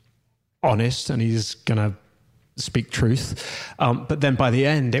honest and he's gonna speak truth. But then by the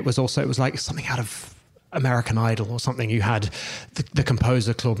end, it was like something out of American Idol or something. You had the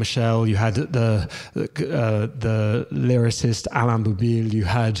composer Claude Michel, you had the lyricist Alain Boublil, you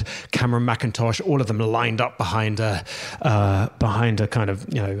had Cameron McIntosh, all of them lined up behind a kind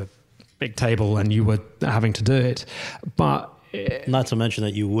of big table, and you were having to do it. But not to mention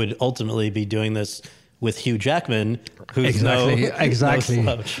that you would ultimately be doing this with Hugh Jackman, who's exactly.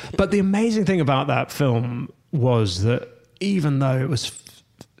 No slouch. But the amazing thing about that film was that even though it was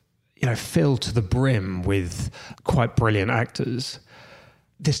filled to the brim with quite brilliant actors,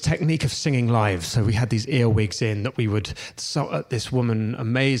 this technique of singing live. So we had these earwigs in that we would, this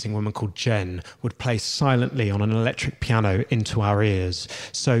amazing woman called Jen, would play silently on an electric piano into our ears.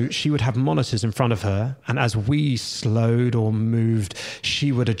 So she would have monitors in front of her, and as we slowed or moved,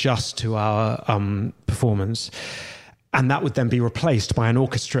 she would adjust to our performance. And that would then be replaced by an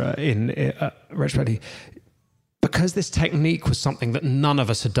orchestra in retrospectively. Because this technique was something that none of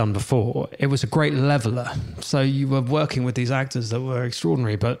us had done before, it was a great leveler. So you were working with these actors that were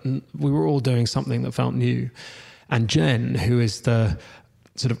extraordinary, but we were all doing something that felt new. And Jen, who is the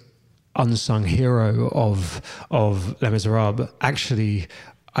sort of unsung hero of Les Miserables, actually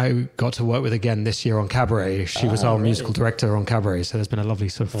I got to work with again this year on Cabaret. She was our musical director on Cabaret, so there's been a lovely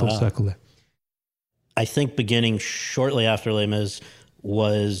sort of full circle there. I think beginning shortly after Les Mis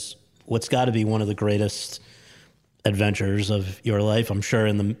was what's got to be one of the greatest adventures of your life. I'm sure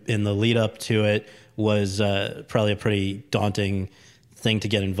in the lead up to it was probably a pretty daunting thing to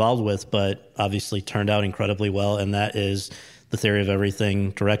get involved with, but obviously turned out incredibly well. And that is The Theory of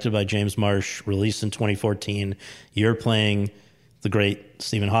Everything, directed by James Marsh, released in 2014. You're playing the great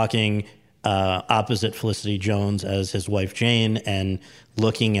Stephen Hawking opposite Felicity Jones as his wife Jane, and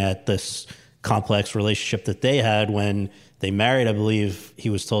looking at this complex relationship that they had when they married. I believe he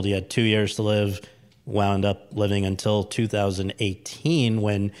was told he had 2 years to live, wound up living until 2018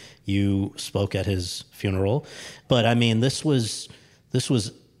 when you spoke at his funeral. But I mean, this was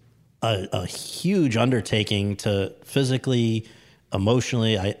a huge undertaking to physically,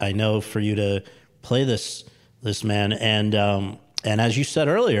 emotionally. I know for you to play this man, and as you said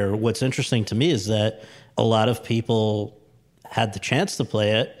earlier, what's interesting to me is that a lot of people had the chance to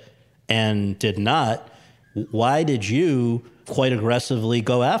play it and did not. Why did you quite aggressively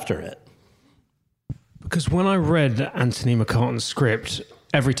go after it? Because when I read Anthony McCartan's script,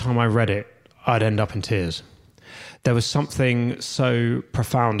 every time I read it, I'd end up in tears. There was something so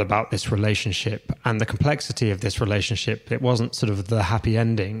profound about this relationship and the complexity of this relationship. It wasn't sort of the happy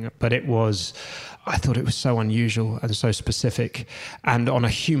ending, but I thought it was so unusual and so specific. And on a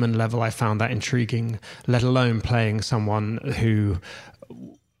human level, I found that intriguing, let alone playing someone who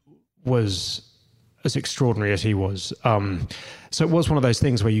was as extraordinary as he was. So it was one of those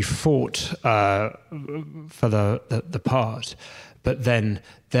things where you fought for the part, but then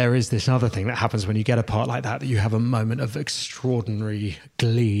there is this other thing that happens when you get a part like that you have a moment of extraordinary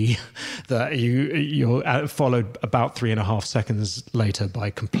glee that you're followed about 3.5 seconds later by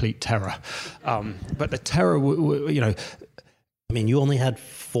complete terror. But the terror, I mean, you only had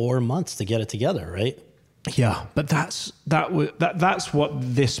 4 months to get it together, right? Yeah, but that's what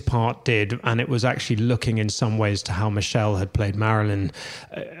this part did, and it was actually looking in some ways to how Michelle had played Marilyn,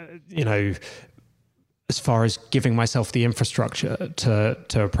 as far as giving myself the infrastructure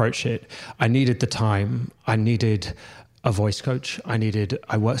to approach it. I needed the time. I needed a voice coach. I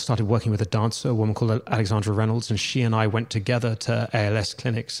started working with a dancer, a woman called Alexandra Reynolds, and she and I went together to ALS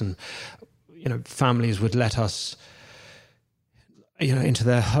clinics, and families would let us into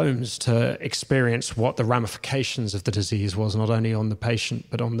their homes to experience what the ramifications of the disease was, not only on the patient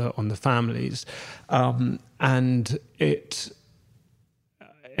but on the families, and it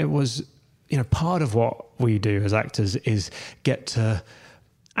was part of what we do as actors is get to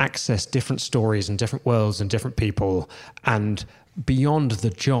access different stories and different worlds and different people, and beyond the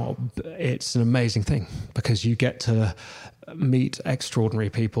job, it's an amazing thing because you get to meet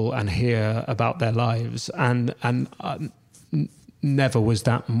extraordinary people and hear about their lives, and never was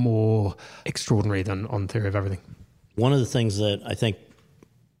that more extraordinary than on Theory of Everything. One of the things that I think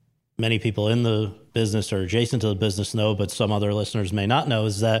many people in the business or adjacent to the business know, but some other listeners may not know,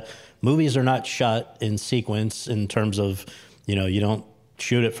 is that movies are not shot in sequence in terms of, you don't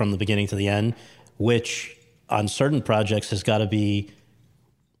shoot it from the beginning to the end, which on certain projects has got to be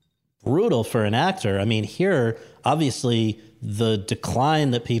brutal for an actor. I mean, here, obviously, the decline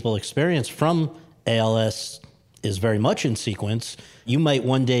that people experience from ALS is very much in sequence. You might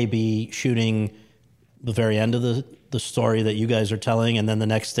one day be shooting the very end of the story that you guys are telling, and then the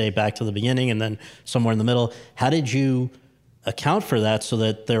next day back to the beginning, and then somewhere in the middle. How did you account for that so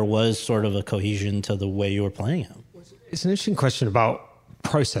that there was sort of a cohesion to the way you were playing it? It's an interesting question about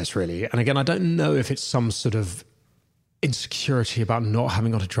process, really. And again, I don't know if it's some sort of insecurity about not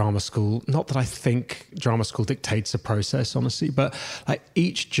having gone to drama school. Not that I think drama school dictates a process, honestly, but like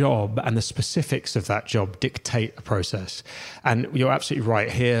each job and the specifics of that job dictate a process. And you're absolutely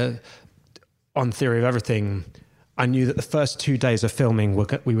right. Here on Theory of Everything, I knew that the first 2 days of filming,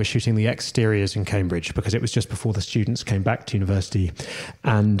 we were shooting the exteriors in Cambridge because it was just before the students came back to university.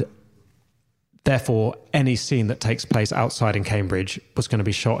 And therefore, any scene that takes place outside in Cambridge was going to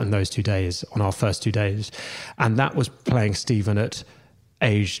be shot in those 2 days, on our first 2 days. And that was playing Stephen at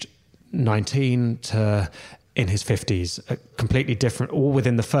aged 19 to in his 50s, completely different, all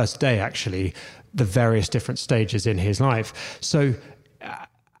within the first day, actually, the various different stages in his life. So,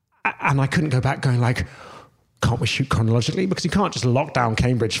 and I couldn't go back going like, can't we shoot chronologically? Because you can't just lock down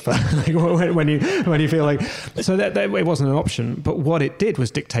Cambridge for when you feel like. So that it wasn't an option. But what it did was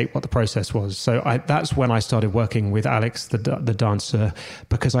dictate what the process was. So that's when I started working with Alex, the dancer,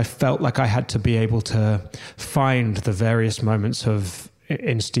 because I felt like I had to be able to find the various moments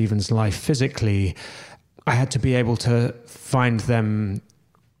in Stephen's life physically. I had to be able to find them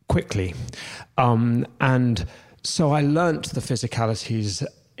quickly, and so I learnt the physicalities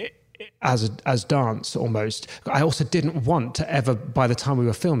as dance almost. I also didn't want to ever, by the time we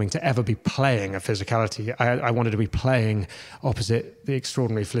were filming, to ever be playing a physicality. I wanted to be playing opposite the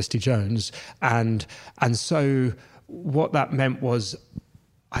extraordinary Felicity Jones. And so what that meant was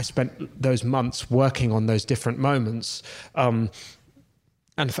I spent those months working on those different moments and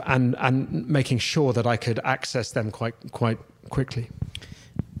making sure that I could access them quite quickly.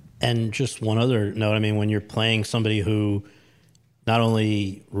 And just one other note, I mean, when you're playing somebody who not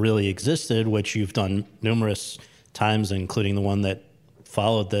only really existed, which you've done numerous times, including the one that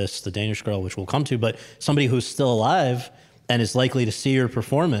followed this, The Danish Girl, which we'll come to, but somebody who's still alive and is likely to see your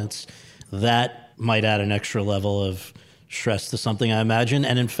performance, that might add an extra level of stress to something, I imagine.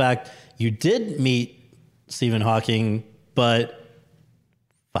 And in fact, you did meet Stephen Hawking, but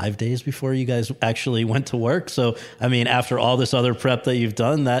 5 days before you guys actually went to work. So, I mean, after all this other prep that you've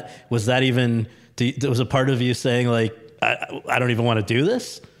done, was a part of you saying like, I don't even want to do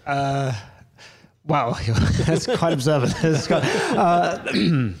this? Wow, that's quite observant.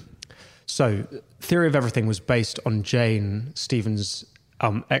 So, Theory of Everything was based on Jane, Stephen's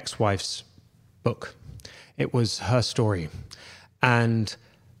ex-wife's book. It was her story. And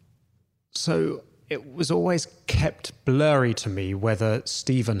so it was always kept blurry to me whether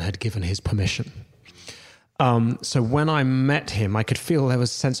Stephen had given his permission. So when I met him, I could feel there was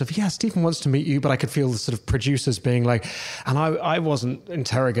a sense of, yeah, Stephen wants to meet you, but I could feel the sort of producers being like, and I wasn't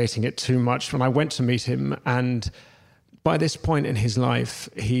interrogating it too much when I went to meet him. And by this point in his life,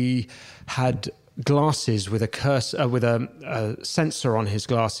 he had glasses with a sensor on his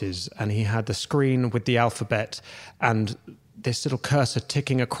glasses, and he had the screen with the alphabet and this little cursor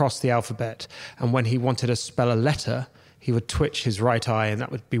ticking across the alphabet. And when he wanted to spell a letter, he would twitch his right eye, and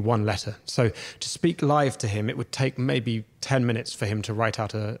that would be one letter. So to speak live to him, it would take maybe 10 minutes for him to write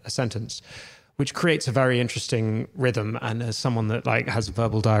out a sentence, which creates a very interesting rhythm. And as someone that like has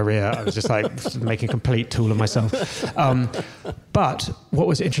verbal diarrhea, I was just like making a complete tool of myself. But what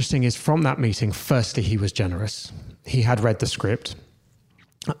was interesting is from that meeting, firstly, he was generous. He had read the script.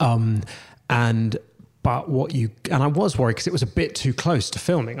 But I was worried because it was a bit too close to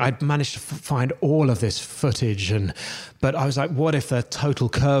filming. I'd managed to find all of this footage, but I was like, what if the total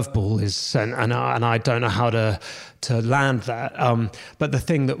curveball is sent and I don't know how to land that? But the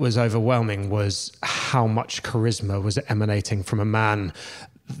thing that was overwhelming was how much charisma was emanating from a man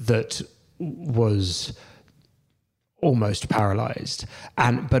that was almost paralyzed,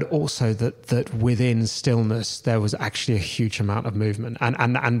 but also that within stillness there was actually a huge amount of movement,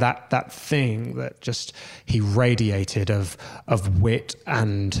 and that thing that just he radiated of wit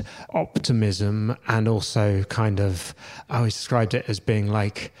and optimism, and also kind of, I always described it as being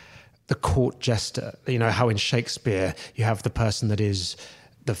like the court jester. You know how in Shakespeare you have the person that is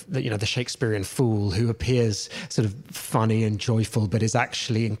the Shakespearean fool who appears sort of funny and joyful, but is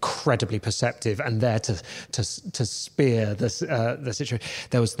actually incredibly perceptive and there to spear the situation.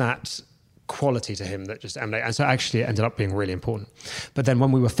 There was that quality to him that just emanated, and so actually it ended up being really important. But then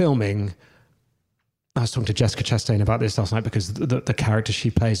when we were filming, I was talking to Jessica Chastain about this last night, because the character she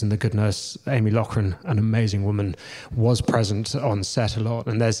plays in The Good Nurse, Amy Lochran, an amazing woman, was present on set a lot.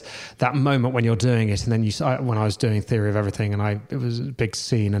 And there's that moment when you're doing it, and then when I was doing Theory of Everything, and it was a big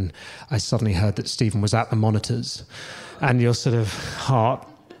scene, and I suddenly heard that Stephen was at the monitors, and your sort of heart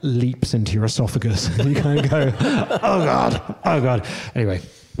leaps into your esophagus, and you kind of go, oh God. Anyway.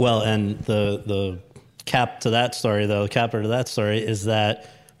 Well, and the capper to that story is that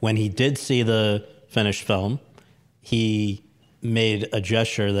when he did see the finished film, he made a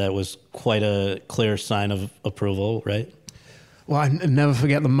gesture that was quite a clear sign of approval, right? Well, I never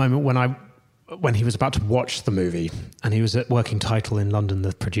forget the moment when he was about to watch the movie, and he was at Working Title in London,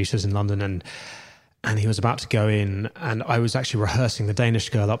 the producers in London, and he was about to go in, and I was actually rehearsing The Danish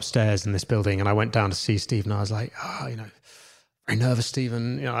Girl upstairs in this building, and I went down to see Stephen. I was like, very nervous,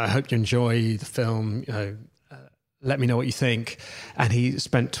 Stephen. I hope you enjoy the film. Let me know what you think. And he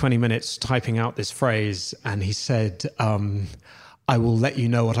spent 20 minutes typing out this phrase, and he said, I will let you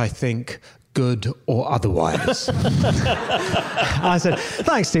know what I think, good or otherwise. I said,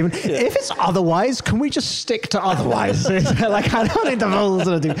 thanks, Stephen. Yeah. If it's otherwise, can we just stick to otherwise? Like, I don't need the rules.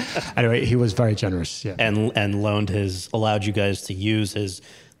 Anyway, he was very generous. Yeah. And allowed you guys to use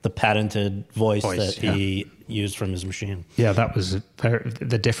the patented voice that he used from his machine. Yeah, that was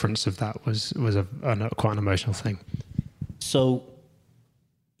the difference of that was quite an emotional thing. So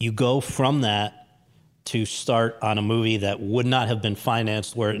you go from that to start on a movie that would not have been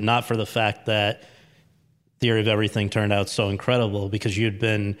financed were it not for the fact that Theory of Everything turned out so incredible, because you'd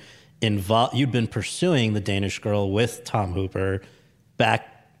been pursuing The Danish Girl with Tom Hooper back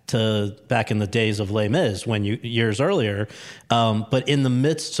in the days of Les Mis, years earlier. But in the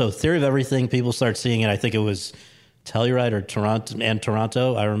midst, so Theory of Everything, people start seeing it. I think it was Telluride or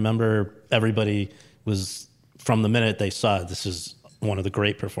Toronto. I remember everybody was, from the minute they saw it, this is one of the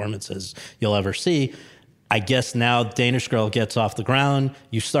great performances you'll ever see. I guess now Danish Girl gets off the ground.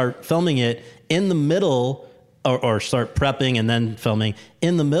 You start filming it in the middle, or start prepping and then filming,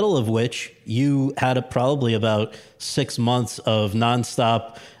 in the middle of which you had probably about 6 months of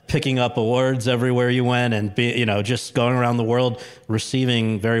nonstop picking up awards everywhere you went and just going around the world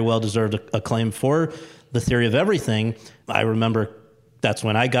receiving very well-deserved acclaim for The Theory of Everything. I remember that's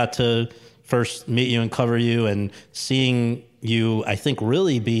when I got to first meet you and cover you, and seeing you, I think,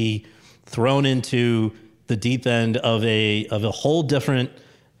 really be thrown into the deep end of a whole different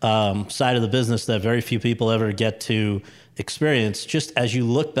side of the business that very few people ever get to experience. Just as you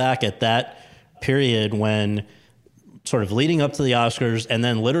look back at that period when sort of leading up to the Oscars and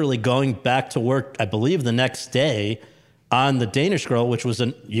then literally going back to work, I believe the next day on The Danish Girl, which was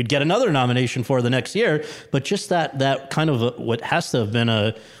you'd get another nomination for the next year, but just that kind of what has to have been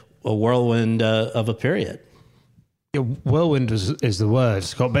a whirlwind of a period. Yeah, whirlwind is the word,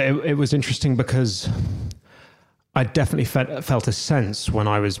 Scott, but it was interesting because I definitely felt a sense when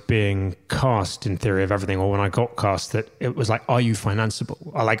I was being cast in Theory of Everything, or when I got cast, that it was like, are you financeable?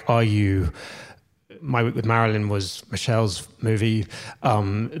 Or like, are you... My Week with Marilyn was Michelle's movie.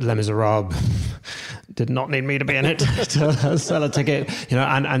 Les Miserables did not need me to be in it to sell a ticket,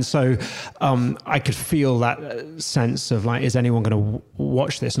 and so I could feel that sense of like, is anyone going to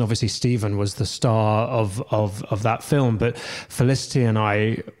watch this? And obviously Stephen was the star of that film, but Felicity and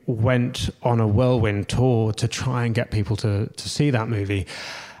I went on a whirlwind tour to try and get people to see that movie,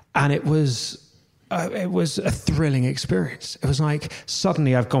 and it was a thrilling experience. It was like,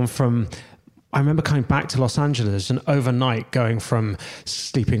 suddenly I've gone from... I remember coming back to Los Angeles and overnight going from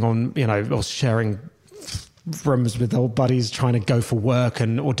sleeping on, or sharing rooms with old buddies, trying to go for work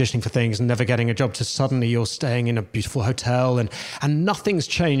and auditioning for things and never getting a job, to suddenly you're staying in a beautiful hotel and nothing's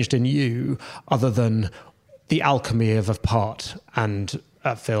changed in you other than the alchemy of a part and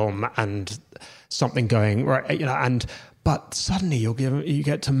a film and something going right, but suddenly you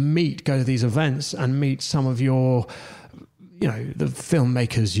get to go to these events and meet some of your... the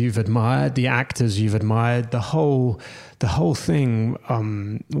filmmakers you've admired, the actors you've admired, the whole thing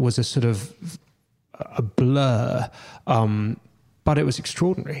was a sort of a blur, but it was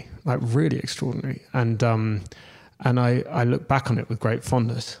extraordinary, like really extraordinary, and I look back on it with great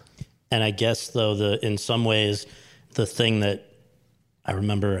fondness. And I guess though in some ways the thing that I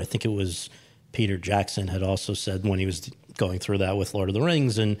remember, I think it was Peter Jackson had also said when he was going through that with Lord of the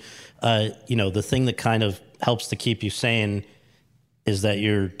Rings, and the thing that kind of helps to keep you sane is that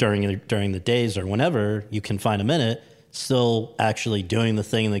you're during the days or whenever you can find a minute still actually doing the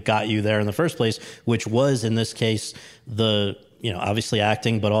thing that got you there in the first place, which was in this case obviously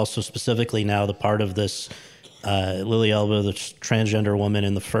acting, but also specifically now the part of this Lily Elbe, the transgender woman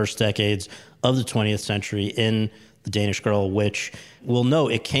in the first decades of the 20th century in The Danish Girl, which we'll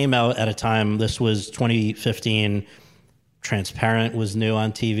note it came out at a time, this was 2015, Transparent was new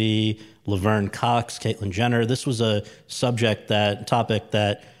on TV, Laverne Cox, Caitlyn Jenner. This was a topic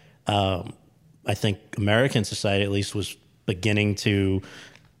that I think American society at least was beginning to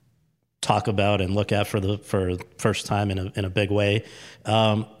talk about and look at for the first time in a big way.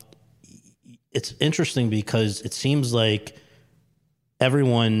 It's interesting because it seems like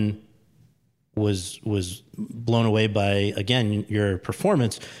everyone was blown away by, again, your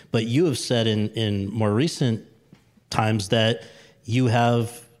performance, but you have said in more recent times that you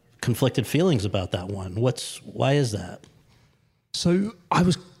have conflicted feelings about that one. Why is that? So I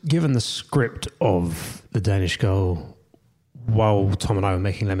was given the script of The Danish Girl while Tom and I were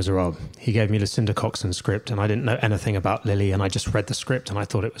making Les Miserables. He gave me Lucinda Coxon's script, and I didn't know anything about Lily, and I just read the script and I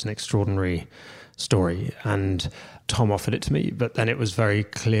thought it was an extraordinary story, and Tom offered it to me, but then it was very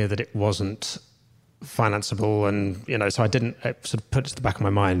clear that it wasn't financeable, and so I didn't sort of put it to the back of my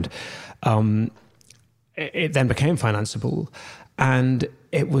mind. It then became financeable, and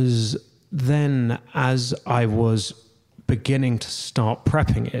it was then, as I was beginning to start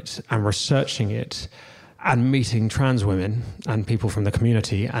prepping it and researching it and meeting trans women and people from the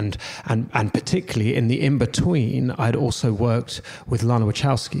community, and particularly in the in-between, I'd also worked with Lana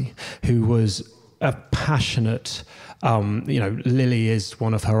Wachowski, who was a passionate, Lily is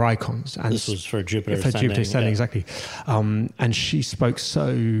one of her icons. And this was for Jupiter Ascending. Yeah. Exactly. And she spoke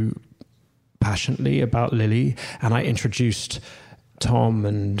so passionately about Lily, and I introduced Tom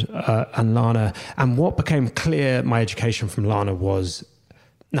and Lana. And what became clear, my education from Lana was,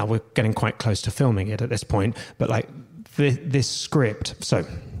 now we're getting quite close to filming it at this point, but like this script. So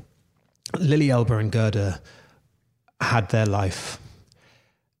Lily Elbe and Gerda had their life.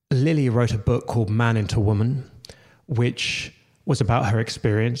 Lily wrote a book called Man into Woman, which was about her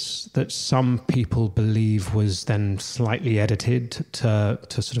experience that some people believe was then slightly edited to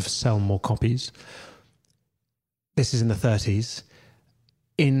sort of sell more copies. This is in the 30s.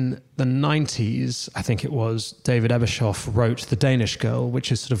 in the 90s, I think it was, David Ebershoff wrote The Danish Girl,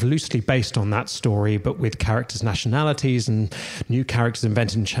 which is sort of loosely based on that story, but with characters' nationalities and new characters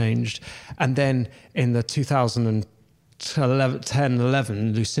invented and changed. And then in the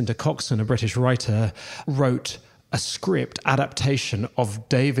 2010-11, Lucinda Coxon, a British writer, wrote a script adaptation of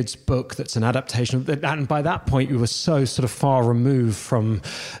David's book that's an adaptation of, and by that point you were so sort of far removed from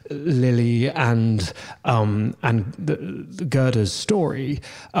Lily and Gerda's story,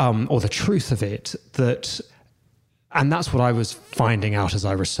 or the truth of it, and that's what I was finding out as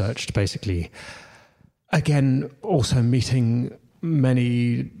I researched, basically. Again, also meeting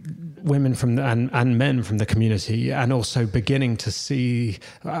many women from and men from the community, and also beginning to see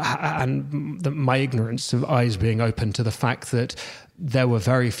my ignorance of eyes being open to the fact that there were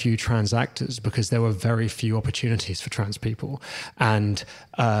very few trans actors because there were very few opportunities for trans people, and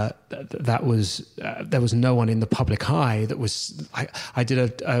there was no one in the public eye that was. I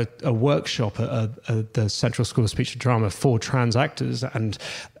did a workshop at the Central School of Speech and Drama for trans actors, and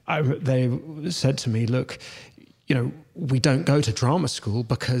they said to me, "Look, we don't go to drama school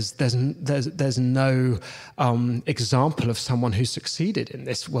because there's no example of someone who succeeded in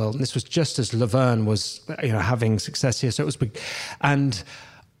this world." And this was just as Laverne was, having success here. So it was big. And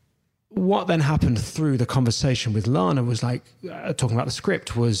what then happened through the conversation with Lana was like, talking about the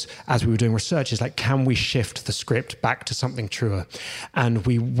script was, as we were doing research, is like, can we shift the script back to something truer? And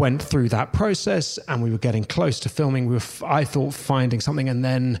we went through that process, and we were getting close to filming. I thought, finding something, and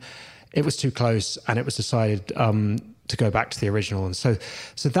then it was too close, and it was decided to go back to the original. And so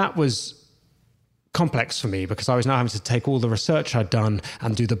that was complex for me, because I was now having to take all the research I'd done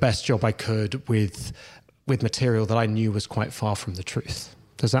and do the best job I could with material that I knew was quite far from the truth.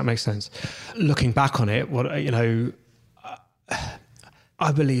 Does that make sense? Looking back on it,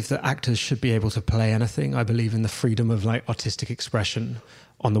 I believe that actors should be able to play anything. I believe in the freedom of artistic expression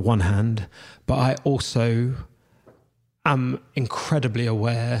on the one hand, but I also am incredibly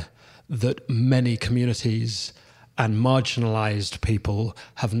aware that many communities and marginalized people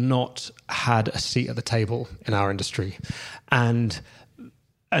have not had a seat at the table in our industry. And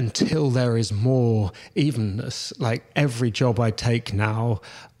until there is more evenness, like every job I take now,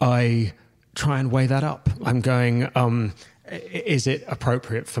 I try and weigh that up. I'm going, is it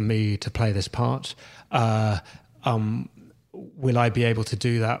appropriate for me to play this part? Will I be able to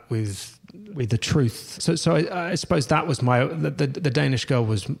do that with the truth? So I suppose that was the Danish Girl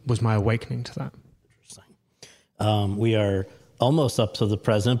was my awakening to that. Interesting. We are almost up to the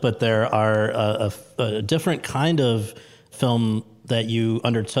present, but there are a different kind of film that you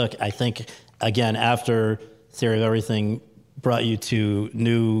undertook, I think, again, after Theory of Everything brought you to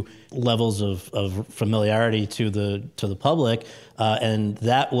new levels of familiarity to the public, and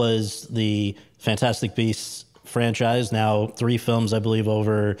that was the Fantastic Beasts franchise. Now 3 films, I believe,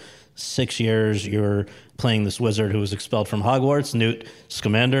 over 6 years. You're playing this wizard who was expelled from Hogwarts, Newt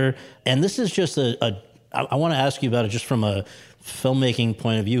Scamander. And this is just I want to ask you about it just from a filmmaking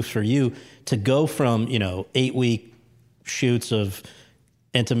point of view for you, to go from, 8-week shoots of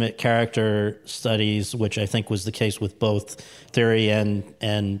intimate character studies, which I think was the case with both Theory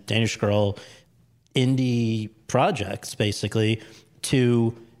and Danish Girl, indie projects, basically,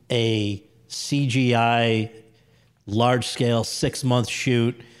 to a CGI large-scale 6-month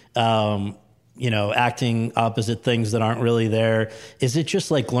shoot, acting opposite things that aren't really there. Is it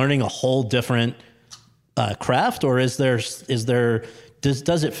just like learning a whole different craft, or does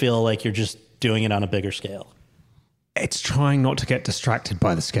it feel like you're just doing it on a bigger scale? It's trying not to get distracted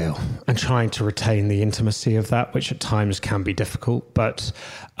by the scale and trying to retain the intimacy of that, which at times can be difficult. But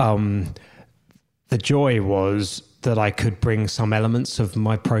the joy was that I could bring some elements of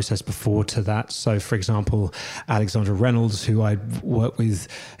my process before to that. So, for example, Alexandra Reynolds, who I worked with,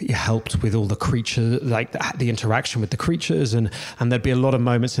 helped with all the creature, like the interaction with the creatures. And there'd be a lot of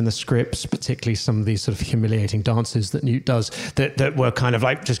moments in the scripts, particularly some of these sort of humiliating dances that Newt does, that were kind of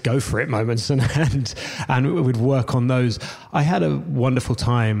like just go for it moments, and we'd work on those. I had a wonderful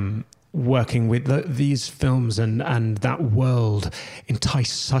time working with these films, and that world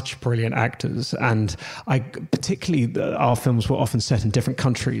enticed such brilliant actors. And particularly our films were often set in different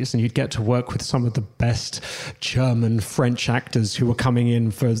countries, and you'd get to work with some of the best German, French actors who were coming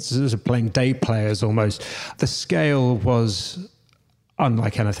in for sort of playing day players almost. The scale was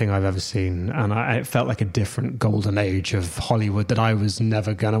unlike anything I've ever seen, and it felt like a different golden age of Hollywood that I was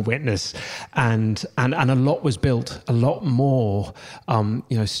never going to witness. And a lot was built, a lot more.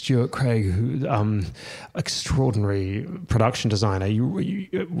 Stuart Craig, who extraordinary production designer,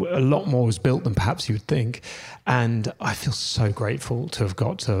 a lot more was built than perhaps you would think. And I feel so grateful to have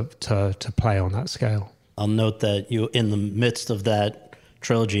got to play on that scale. I'll note that you, in the midst of that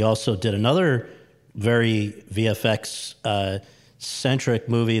trilogy, also did another very VFX centric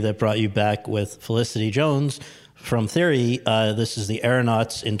movie that brought you back with Felicity Jones from Theory. This is The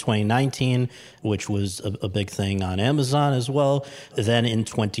Aeronauts in 2019, which was a big thing on Amazon as well. Then in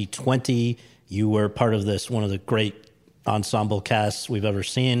 2020, you were part of this, one of the great ensemble casts we've ever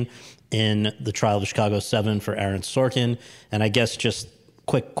seen in The Trial of Chicago 7 for Aaron Sorkin. And I guess just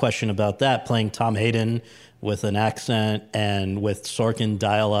quick question about that, playing Tom Hayden with an accent and with Sorkin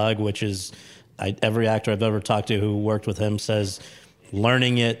dialogue, which is, every actor I've ever talked to who worked with him says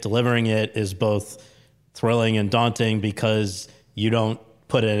learning it, delivering it is both thrilling and daunting because you don't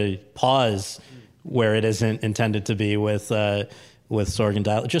put a pause where it isn't intended to be with Sorkin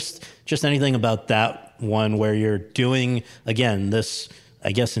dialogue. Just anything about that one where you're doing, again, this,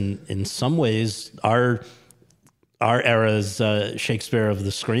 I guess in some ways, our era's Shakespeare of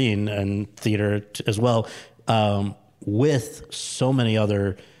the screen and theater as well, with so many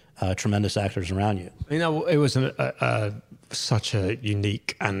other tremendous actors around you. You know, it was such a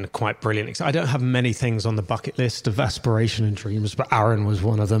unique and quite brilliant. I don't have many things on the bucket list of aspiration and dreams, but Aaron was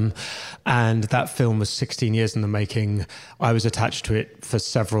one of them. And that film was 16 years in the making. I was attached to it for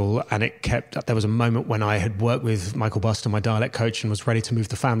several, and there was a moment when I had worked with Michael Buster, my dialect coach, and was ready to move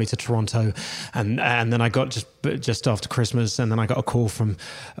the family to Toronto. And then I got just after Christmas, and then I got a call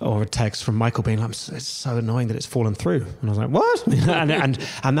or a text from Michael being like, it's so annoying that it's fallen through. And I was like, what?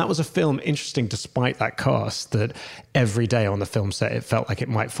 and that was a film, interesting despite that cast, that every day on the film set it felt like it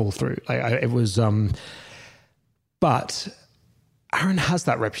might fall through. It was but Aaron has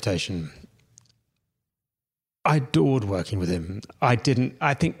that reputation. I adored working with him. I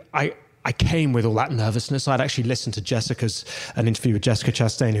came with all that nervousness. I'd actually listened to an interview with Jessica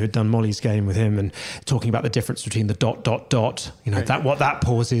Chastain, who had done Molly's Game with him, and talking about the difference between the ... what that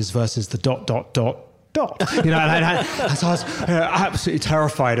pause is versus the ... and I was absolutely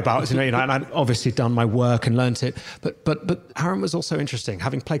terrified about it, and I'd obviously done my work and learnt it. But Aaron was also interesting,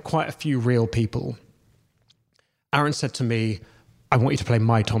 having played quite a few real people. Aaron said to me, I want you to play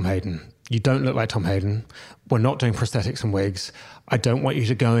my Tom Hayden. You don't look like Tom Hayden. We're not doing prosthetics and wigs. I don't want you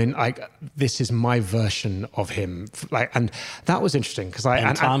to go in. This is my version of him. And that was interesting because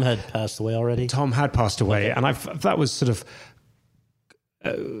Tom had passed away already. Tom had passed away, okay. And that was sort of.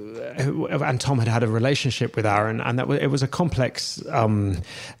 And Tom had a relationship with Aaron, and it was a complex thing.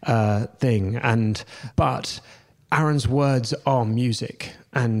 But Aaron's words are music,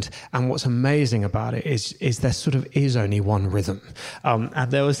 and what's amazing about it is there sort of is only one rhythm.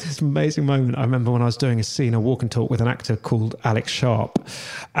 And there was this amazing moment. I remember when I was doing a scene, a walk and talk with an actor called Alex Sharp,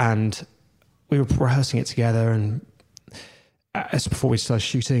 and we were rehearsing it together, and as before we started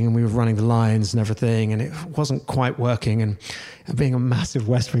shooting, and we were running the lines and everything, and it wasn't quite working. And being a massive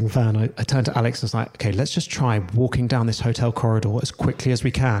West Wing fan, I turned to Alex and was like, okay, let's just try walking down this hotel corridor as quickly as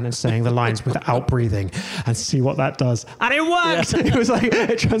we can and saying the lines without breathing and see what that does. And it worked! Yeah. It was like,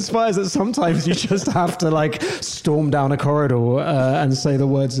 it transpires that sometimes you just have to storm down a corridor and say the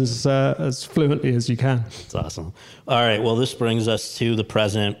words as fluently as you can. That's awesome. All right, well, this brings us to the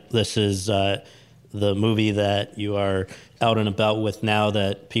present. This is the movie that you are out and about with now,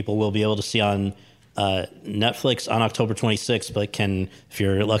 that people will be able to see on Netflix on October 26th, but if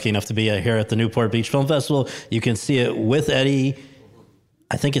you're lucky enough to be here at the Newport Beach Film Festival, you can see it with Eddie.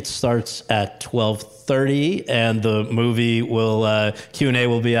 I think it starts at 12:30, and the movie Q&A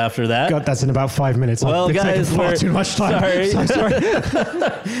will be after that. God, that's in about 5 minutes. Well, guys, far too much time. Sorry.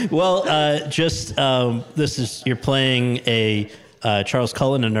 Well, you're playing a Charles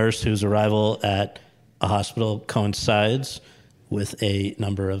Cullen, a nurse whose arrival at a hospital coincides with a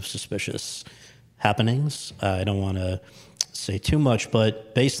number of suspicious happenings. I don't want to say too much,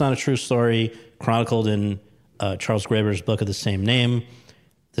 but based on a true story chronicled in Charles Graeber's book of the same name,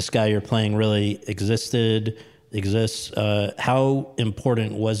 this guy you're playing really exists. How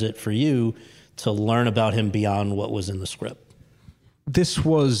important was it for you to learn about him beyond what was in the script? This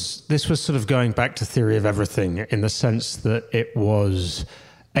was sort of going back to Theory of Everything, in the sense that it was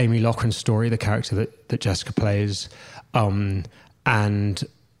Amy Loughran's story, the character that Jessica plays, and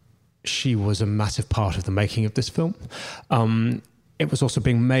she was a massive part of the making of this film. It was also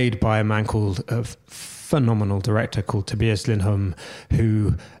being made by a man called a phenomenal director called Tobias Lindholm,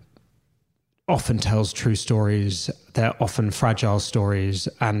 who often tells true stories. They're often fragile stories,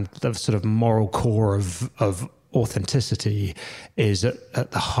 and the sort of moral core of authenticity is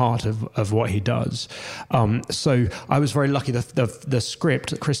at the heart of what he does. So I was very lucky. The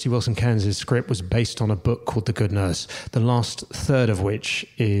script, Christy Wilson Cairns' script, was based on a book called The Good Nurse, the last third of which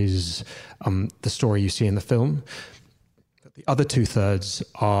is the story you see in the film. The other 2/3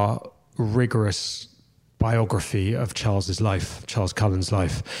 are rigorous biography of Charles Cullen's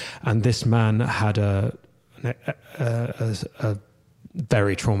life. And this man had a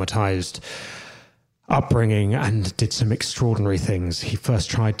very traumatized upbringing and did some extraordinary things. He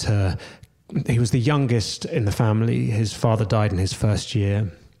was the youngest in the family. His father died in his first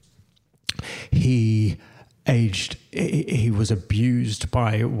year. He was abused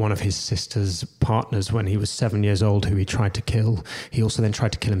by one of his sister's partners when he was 7 years old, who he tried to kill. He also then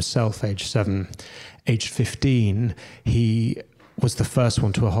tried to kill himself, age 7. Age 15, he was the first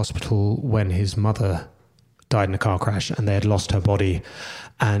one to a hospital when his mother died in a car crash and they had lost her body.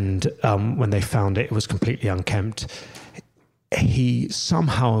 And when they found it, it was completely unkempt. He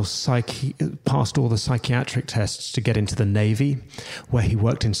somehow passed all the psychiatric tests to get into the Navy, where he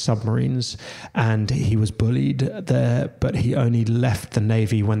worked in submarines, and he was bullied there, but he only left the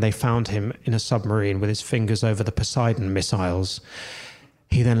Navy when they found him in a submarine with his fingers over the Poseidon missiles.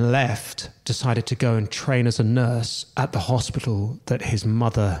 He then left, decided to go and train as a nurse at the hospital that his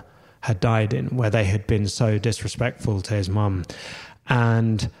mother had died in, where they had been so disrespectful to his mum.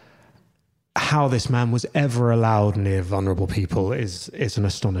 And how this man was ever allowed near vulnerable people is an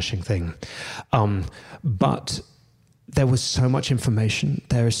astonishing thing. But there was so much information.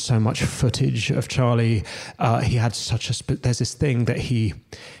 There is so much footage of Charlie. He had there's this thing that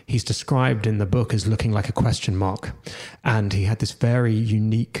he's described in the book as looking like a question mark. And he had this very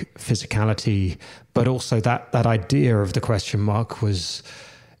unique physicality, but also that idea of the question mark was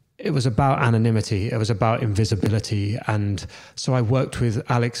about anonymity. It was about invisibility. And so I worked with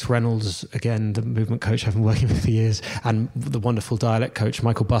Alex Reynolds, again, the movement coach I've been working with for years, and the wonderful dialect coach,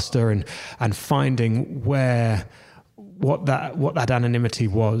 Michael Buster, and finding what that anonymity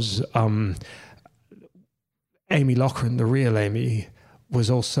was. Amy Lochran, the real Amy,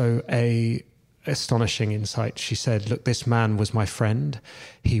 was also a astonishing insight. She said, look, this man was my friend.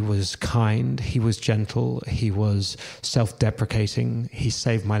 He was kind. He was gentle. He was self-deprecating. He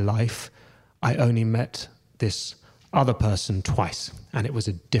saved my life. I only met this other person twice, and it was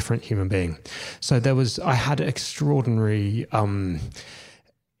a different human being. So I had extraordinary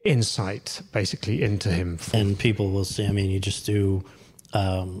insight basically into him. And people will see, I mean, you just do,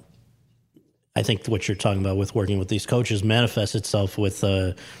 I think what you're talking about with working with these coaches manifests itself with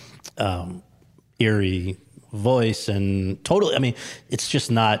eerie voice and totally, I mean, it's just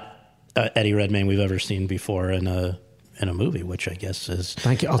not Eddie Redmayne we've ever seen before in a movie, which I guess is...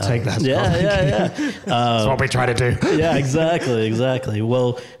 Thank you. I'll take that. Yeah. That's what we try to do. Yeah, exactly.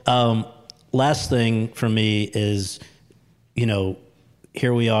 Well, last thing for me is,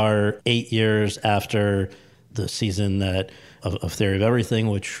 here we are 8 years after the season of Theory of Everything,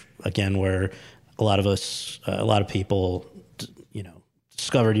 which again, where a lot of people,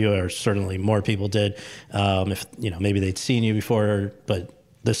 discovered you, or certainly more people did. If maybe they'd seen you before, but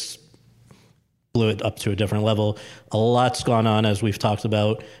this blew it up to a different level. A lot's gone on, as we've talked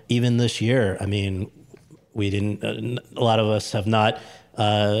about, even this year. I mean, a lot of us have not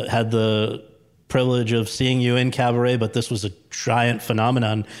had the privilege of seeing you in Cabaret, but this was a giant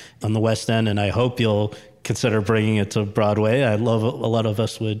phenomenon on the West End, and I hope you'll consider bringing it to Broadway. A lot of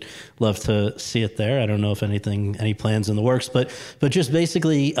us would love to see it there. I don't know if any plans in the works, but just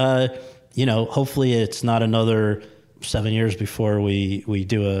basically, hopefully it's not another 7 years before we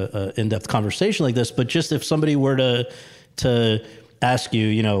do a in-depth conversation like this. But just if somebody were to ask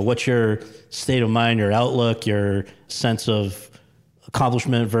you, what's your state of mind, your outlook, your sense of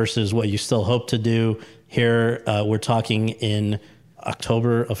accomplishment versus what you still hope to do here, we're talking in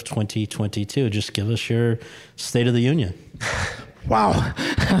October of 2022. Just give us your State of the Union. Wow.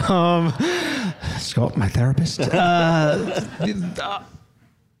 Scott, my therapist.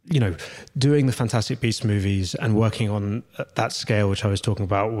 Doing the Fantastic Beasts movies and working on that scale, which I was talking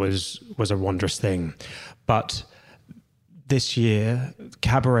about, was a wondrous thing. But this year,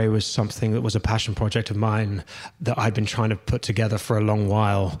 Cabaret was something that was a passion project of mine that I'd been trying to put together for a long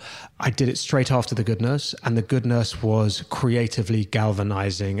while. I did it straight after The Good Nurse, and The Good Nurse was creatively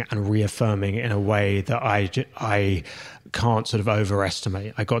galvanizing and reaffirming in a way that I can't sort of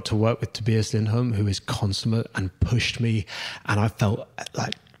overestimate. I got to work with Tobias Lindholm, who is consummate and pushed me, and I felt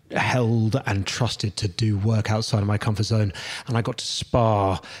like held and trusted to do work outside of my comfort zone. And I got to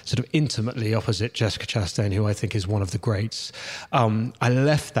spar sort of intimately opposite Jessica Chastain, who I think is one of the greats. I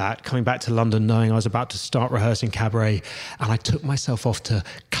left that coming back to London knowing I was about to start rehearsing Cabaret, and I took myself off to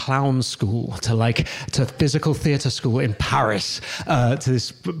clown school, to physical theatre school in Paris,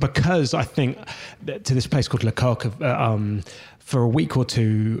 because I think to this place called Le Coq for a week or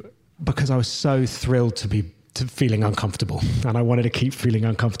two, because I was so thrilled to be to feeling uncomfortable, and I wanted to keep feeling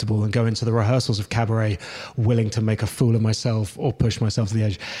uncomfortable and go into the rehearsals of Cabaret willing to make a fool of myself or push myself to the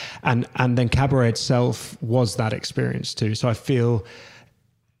edge. And then Cabaret itself was that experience too. So I feel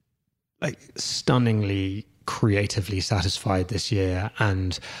like stunningly creatively satisfied this year,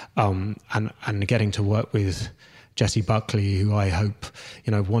 and getting to work with Jessie Buckley, who I hope,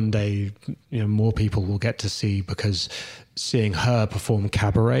 one day, more people will get to see, because seeing her perform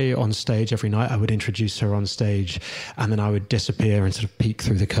Cabaret on stage every night, I would introduce her on stage and then I would disappear and sort of peek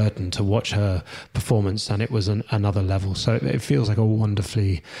through the curtain to watch her performance, and it was another level. So it feels like a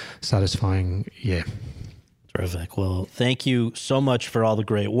wonderfully satisfying year. Terrific. Well, thank you so much for all the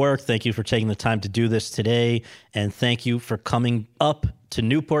great work. Thank you for taking the time to do this today. And thank you for coming up to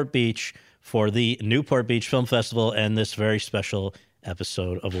Newport Beach for the Newport Beach Film Festival and this very special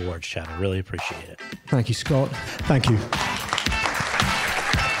episode of Awards Chatter. Really appreciate it. Thank you, Scott. Thank you.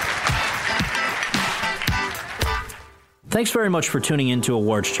 Thanks very much for tuning in to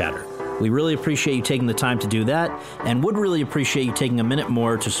Awards Chatter. We really appreciate you taking the time to do that, and would really appreciate you taking a minute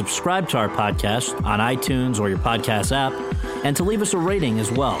more to subscribe to our podcast on iTunes or your podcast app, and to leave us a rating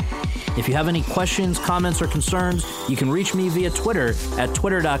as well. If you have any questions, comments, or concerns, you can reach me via Twitter at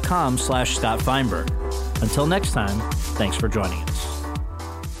twitter.com/Scott Feinberg. Until next time, thanks for joining us.